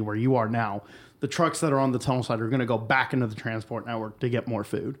city where you are now. The trucks that are on the tunnel side are going to go back into the transport network to get more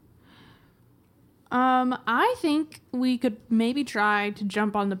food. I think we could maybe try to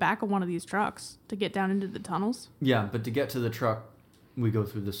jump on the back of one of these trucks to get down into the tunnels. Yeah, but to get to the truck, we go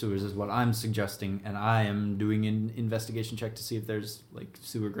through the sewers is what I'm suggesting, and I am doing an investigation check to see if there's like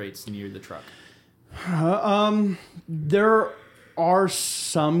sewer grates near the truck. There are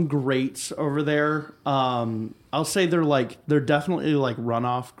some grates over there. I'll say they're definitely like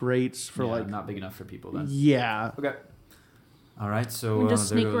runoff grates for Yeah, like not big enough for people then. yeah. Okay. All right, so We just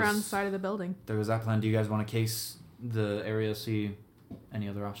sneak there goes- around the side of the building. There was that plan. Do you guys want to case the area, see any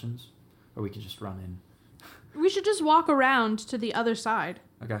other options, or we could just run in? We should just walk around to the other side.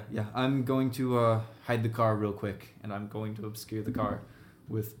 Okay, yeah. I'm going to hide the car real quick, and I'm going to obscure the car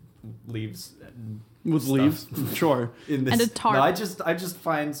with leaves. And With stuff leaves, sure. in this. And a tarp. No, I just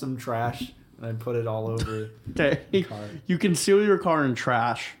find some trash and I put it all over Okay, the car. you conceal your car in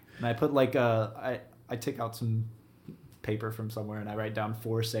trash. And I put like I take out some paper from somewhere and I write down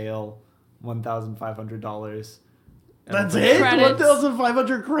for sale, $1,500. That's it? Credits.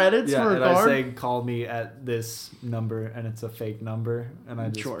 1,500 credits Yeah, for a and car? I say call me at this number, and it's a fake number, and I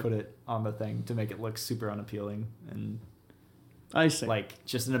just Sure. put it on the thing to make it look super unappealing and I see. like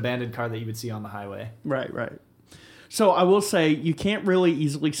just an abandoned car that you would see on the highway. Right. So I will say you can't really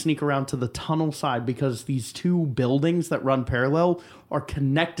easily sneak around to the tunnel side because these two buildings that run parallel are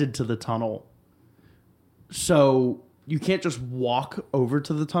connected to the tunnel. So you can't just walk over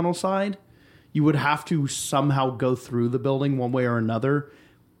to the tunnel side. You would have to somehow go through the building one way or another.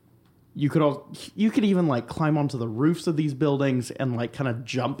 You could even like climb onto the roofs of these buildings and like kind of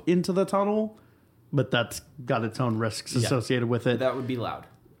jump into the tunnel, but that's got its own risks associated with it. That would be loud.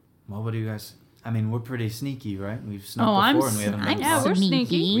 Well, what do you guys? I mean, we're pretty sneaky, right? We've snuck I'm before, and we haven't done Yeah, this. we're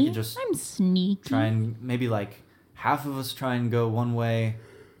sneaky. We could just I'm sneaky. try and maybe like half of us try and go one way,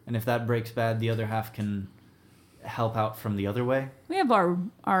 and if that breaks bad, the other half can help out from the other way, We have our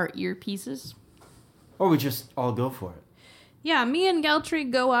earpieces. or we just all go for it. Yeah, me and Geltry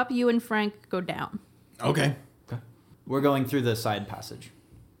go up, you and Frank go down. Okay. Okay. We're going through the side passage.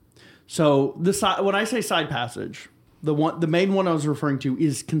 So when I say side passage, the main one I was referring to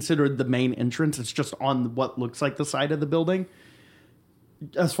is considered the main entrance. It's just on what looks like the side of the building.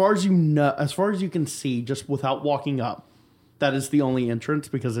 As far as you can see, just without walking up, that is the only entrance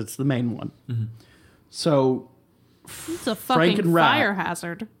because it's the main one. Mm-hmm. So It's a Frank fucking and Rat fire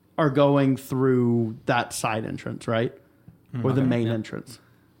hazard. are going through that side entrance, right? Or the main yeah. entrance,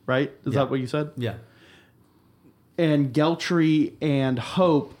 right? Is Yeah. that what you said? Yeah. And Geltry and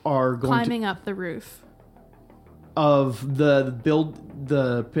Hope are going Climbing up the roof. of the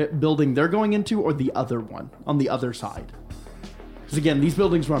building they're going into, or the other one on the other side. Because again, these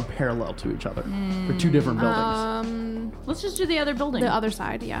buildings run parallel to each other. They're two different buildings. Let's just do the other building. The other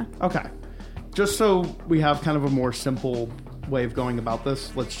side, yeah. Okay. Just so we have kind of a more simple way of going about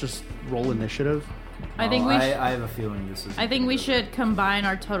this, let's just roll initiative. I think I have a feeling this is. I think we should combine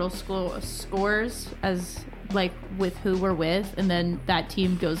our total scores as like with who we're with, and then that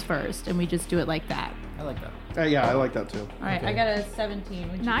team goes first, and we just do it like that. I like that. Yeah, I like that too. All right, I got a 17.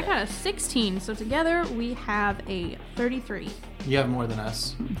 What'd you Now I get? got a 16, so together we have a 33. You have more than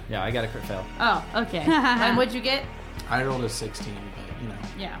us. Yeah, I got a crit fail. Oh, okay. And what'd you get? I rolled a 16, but you know.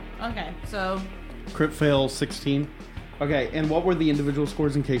 Yeah. Okay. So Crit fail 16. Okay, and what were the individual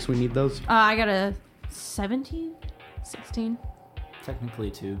scores in case we need those? I got a 17. 16. Technically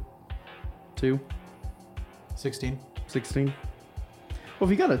 2. 2, 16. 16. Well,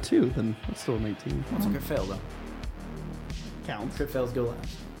 if you got a 2, then that's still an 18. What's a crit fail though? Counts. Crit fails go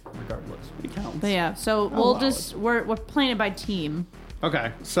last, regardless. It counts. But yeah, so we're playing it by team.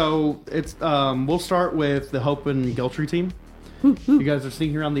 Okay, so it's we'll start with the Hope and Geltry team. You guys are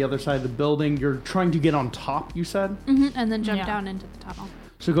sneaking around the other side of the building. You're trying to get on top, you said? Mm-hmm. And then jump Yeah. down into the tunnel.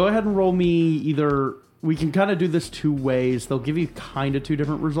 So go ahead and roll me either we can kind of do this two ways. They'll give you kind of two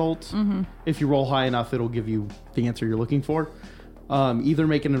different results. Mm-hmm. If you roll high enough, it'll give you the answer you're looking for. Either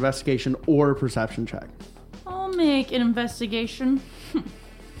make an investigation or a perception check. I'll make an investigation.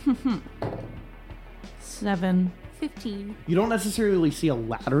 7. 15. You don't necessarily see a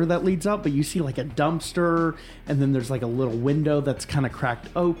ladder that leads up, but you see like a dumpster, and then there's like a little window that's kind of cracked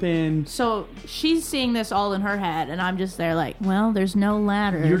open. So she's seeing this all in her head, and I'm just there like, well, there's no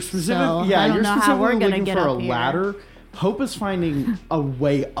ladder. You're specific, so yeah. I don't You're know how specifically we're gonna looking get for a up here. ladder. Hope is finding a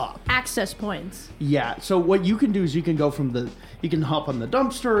way up. Access points. Yeah. So what you can do is you can go you can hop on the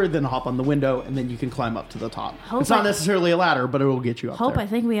dumpster, then hop on the window, and then you can climb up to the top. It's not necessarily a ladder, but it will get you up there. I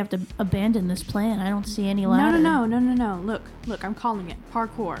think we have to abandon this plan. I don't see any ladder. No. Look, I'm calling it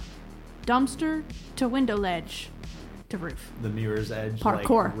parkour. Dumpster to window ledge to roof. The mirror's edge,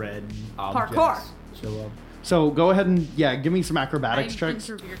 Parkour. like red objects Parkour. show up. So go ahead and give me some acrobatics checks.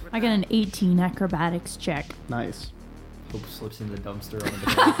 I got an 18 acrobatics check. Nice. Hope slips in the dumpster on the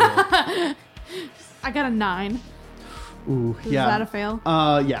battlefield. I got a 9. Ooh, Is that a fail?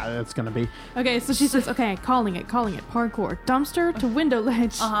 Yeah, that's gonna be. Okay, so she says, okay, calling it, parkour. Dumpster to window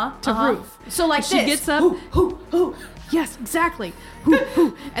ledge to roof. So like She gets up. Yes, exactly.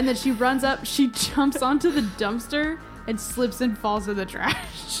 And then she runs up, she jumps onto the dumpster and slips and falls in the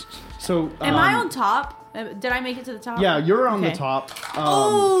trash. So Am I on top? Did I make it to the top? Yeah, you're on the Okay. top.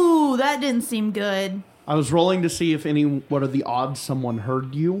 Oh, that didn't seem good. I was rolling to see if what are the odds someone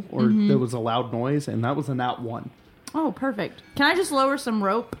heard you or there was a loud noise, and that was a nat 1. Oh, perfect. Can I just lower some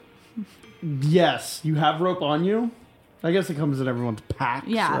rope? Yes, you have rope on you. I guess it comes in everyone's packs.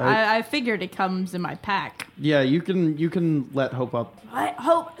 Yeah, right? I figured it comes in my pack. Yeah, you can let Hope up.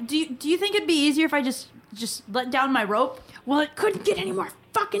 Hope, do you think it'd be easier if I just let down my rope? Well, it couldn't get any more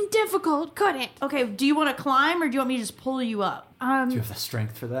fucking difficult, could it? Okay, do you want to climb or do you want me to just pull you up? Do you have the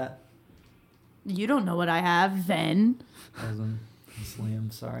strength for that? You don't know what I have, Ven.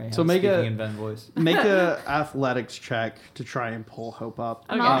 Liam, sorry. So I'm make speaking in Ven voice. Make a athletics check to try and pull Hope up.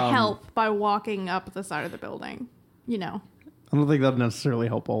 And I'll help by walking up the side of the building. You know. I don't think that would necessarily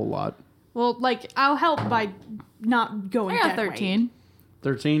help a whole lot. Well, like, I'll help by not going I got dead 13. weight.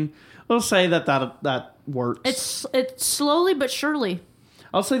 13. We'll say that works. It's slowly but surely.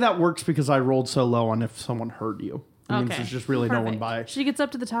 I'll say that works because I rolled so low on if someone heard you. It means Okay. there's just really no one Perfect. by. She gets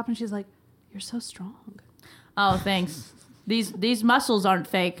up to the top and she's like, "You're so strong." Oh, thanks. These muscles aren't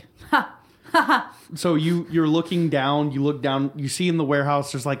fake. So you're looking down. You look down. You see in the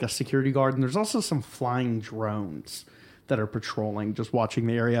warehouse there's like a security guard, and there's also some flying drones that are patrolling, just watching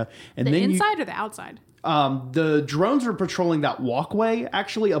the area. And The then inside or the outside? the drones are patrolling that walkway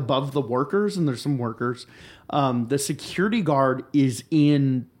actually above the workers, and there's some workers. The security guard is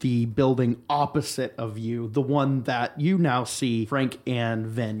in the building opposite of you, the one that you now see Frank and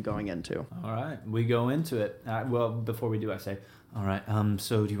Ven going into. All right, we go into it. Well, before we do, I say, all right.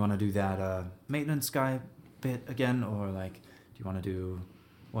 So do you want to do that maintenance guy bit again, or like, do you want to do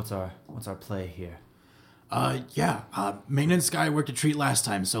what's our play here? Maintenance guy worked a treat last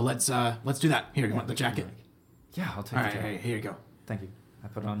time, so let's do that. Here, you want the jacket? Yeah, I'll take All the right, jacket. here you go. Thank you. I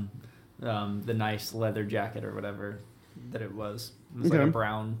put on the nice leather jacket or whatever that it was. It was like Okay. a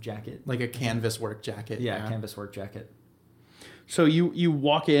brown jacket. Like a canvas work jacket. Yeah, canvas work jacket. So you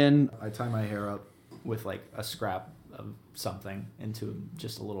walk in. I tie my hair up with like a scrap of something into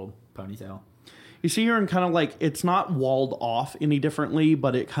just a little ponytail. You see you're in kind of like, it's not walled off any differently,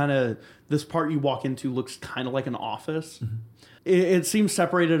 but it kind of, this part you walk into looks kind of like an office. Mm-hmm. It seems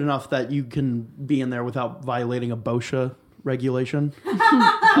separated enough that you can be in there without violating a BOSHA regulation.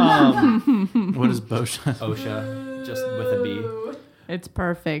 What is BOSHA? OSHA, just with a B. It's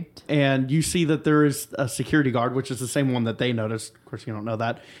perfect. And you see that there is a security guard, which is the same one that they noticed. Of course, you don't know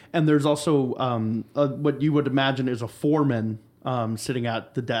that. And there's also what you would imagine is a foreman sitting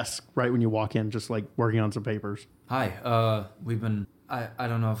at the desk right when you walk in, just like working on some papers. Hi, we've been, I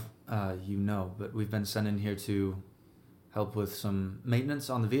don't know if you know, but we've been sent in here to help with some maintenance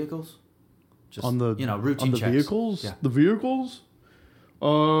on the vehicles. Just, On the routine on the checks. vehicles? Yeah. The vehicles?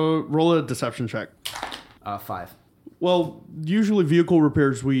 Roll a deception check. 5. Well, usually vehicle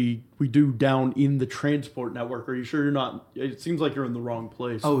repairs we do down in the transport network. Are you sure you're not? It seems like you're in the wrong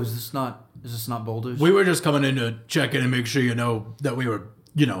place. Oh, is this not Boulders? We were just coming in to check in and make sure that we were,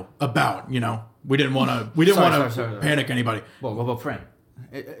 about, we didn't want to Sorry. panic anybody. Well, Frank,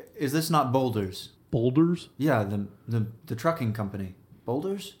 is this not Boulders? Boulders? Yeah, the trucking company.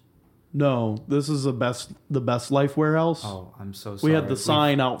 Boulders? No, this is the best life warehouse. Oh, I'm so sorry. We had the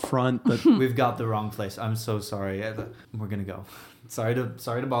sign out front that We've got the wrong place. I'm so sorry. We're gonna go. Sorry to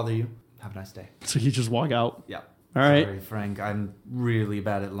bother you. Have a nice day. so you just walk out. Yeah. All right. Sorry, Frank. I'm really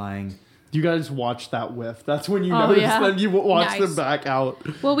bad at lying. You guys watch that whiff. That's when you notice them. You watch them back out.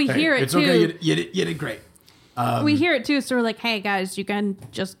 Well, we hear it it's too. okay. You did great. We hear it too, so we're like, hey guys, you can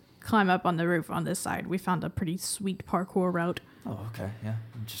just climb up on the roof on this side. We found a pretty sweet parkour route. Oh, okay. Yeah.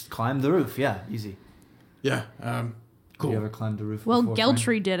 Just climb the roof. Yeah. Easy. Yeah. Cool. You ever climbed the roof Well, before,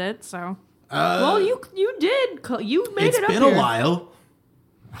 Geltry did it, so. Well, you did. You made It's it up been here. a while.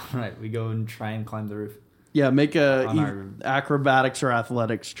 All right. We go and try and climb the roof. Yeah, make On our- acrobatics or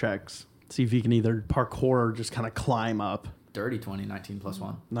athletics checks. See if you can either parkour or just kind of climb up. Dirty 20, 19 plus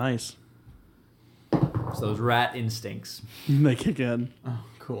 1. Nice. So those rat instincts. They kick in. Oh,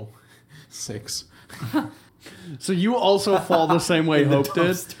 cool. 6. So you also fall the same way Hope did.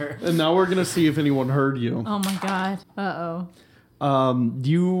 dumpster. And now we're going to see if anyone heard you. Oh my god. Uh-oh.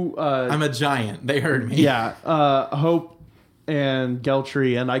 I'm a giant. They heard me. Yeah, Hope and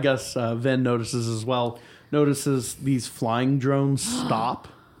Geltry, and I guess Ven notices as well, notices these flying drones stop,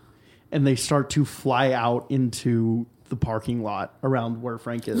 and they start to fly out into the parking lot around where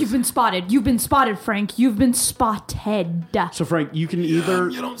Frank is. You've been spotted. You've been spotted, Frank. You've been spotted. So Frank, you can either...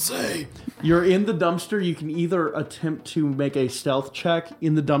 You don't say. You're in the dumpster. You can either attempt to make a stealth check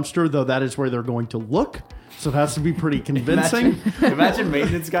in the dumpster, though that is where they're going to look. So it has to be pretty convincing. Imagine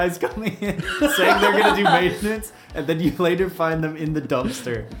maintenance guys coming in saying they're going to do maintenance, and then you later find them in the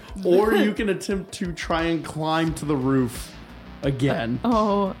dumpster. Or you can attempt to try and climb to the roof again.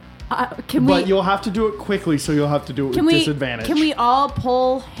 Can But we? you'll have to do it quickly, so you'll have to do it with disadvantage. Can we all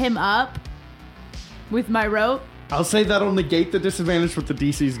pull him up with my rope? I'll say that'll negate the disadvantage, but the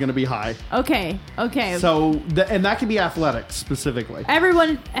DC is going to be high. Okay. So, and that can be athletics specifically.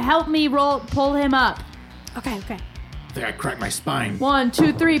 Everyone, help me pull him up. Okay. I think I cracked my spine. 1,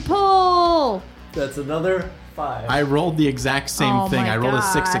 2, 3, pull. That's another 5. I rolled the exact same Oh thing. my I rolled a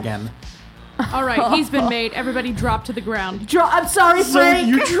 6 God. again. All right, he's been made. Everybody drop to the ground. I'm sorry, So Frank.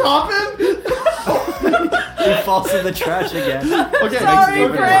 you drop him? He falls in the trash again. Okay. Sorry, Makes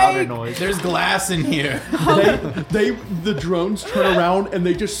even Frank. louder noise. There's glass in here. The drones turn around and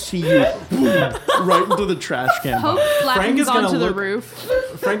they just see you boom, right into the trash can. Hope Frank flattens is gonna onto the look- roof.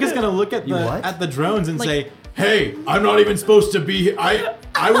 Frank is gonna look at what? the drones and Like- say, "Hey, I'm not even supposed to be here.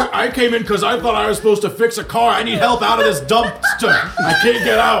 I came in because I thought I was supposed to fix a car. I need help out of this dumpster. I can't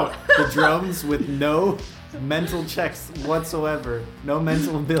get out." The drones with no mental checks whatsoever, no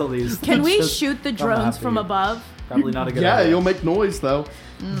mental abilities. Can we Just shoot the come drones after from you. above? Probably not a good Yeah, idea. you'll make noise though.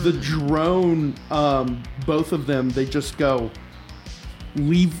 The drone, both of them, they just go,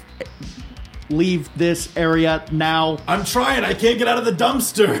 leave this area now. I'm trying. I can't get out of the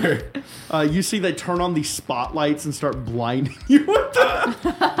dumpster. You see they turn on these spotlights and start blinding you with them.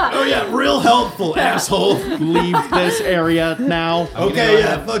 Oh yeah, real helpful, asshole. Leave this area now. Okay,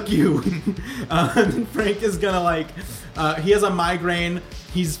 yeah, fuck you. Frank is gonna he has a migraine.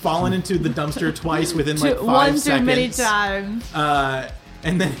 He's fallen into the dumpster twice within like 5 One seconds. too many times.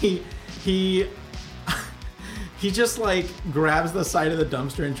 And then he just like grabs the side of the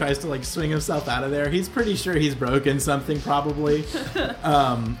dumpster and tries to like swing himself out of there. He's pretty sure he's broken something probably,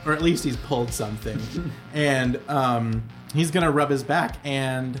 or at least he's pulled something. And he's gonna rub his back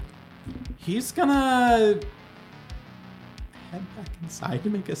and he's gonna head back inside to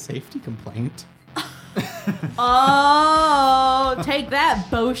make a safety complaint. Oh, take that,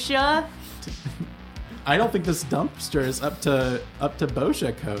 Bosha. I don't think this dumpster is up to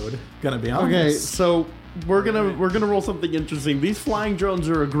BOSHA code. Gonna be honest. Okay, so we're gonna roll something interesting. These flying drones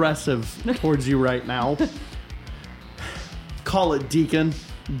are aggressive towards you right now. Call it Deacon.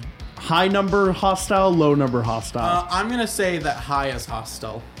 High number hostile, low number hostile. I'm gonna say that high is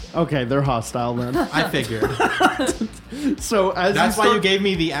hostile. Okay, they're hostile then. I figured. So as That's you why you start- gave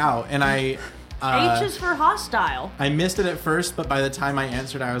me the out, and I H is for hostile. I missed it at first, but by the time I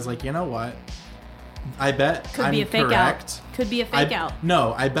answered, I was like, you know what? I bet Could I'm be a fake correct. out. Could be a fake out.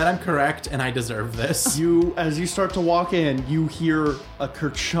 No, I bet I'm correct, and I deserve this. As you start to walk in, you hear a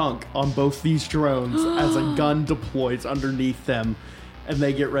kerchunk on both these drones as a gun deploys underneath them, and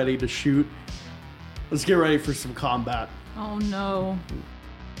they get ready to shoot. Let's get ready for some combat. Oh no.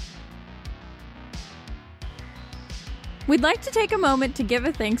 We'd like to take a moment to give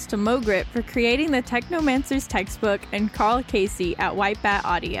a thanks to Mogrit for creating the Technomancer's textbook and Carl Casey at White Bat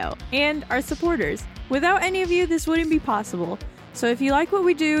Audio, and our supporters. Without any of you, this wouldn't be possible. So if you like what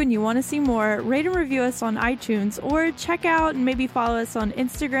we do and you want to see more, rate and review us on iTunes, or check out and maybe follow us on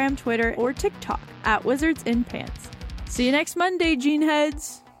Instagram, Twitter, or TikTok at Wizards in Pants. See you next Monday, Gene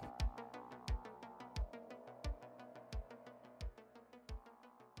Heads!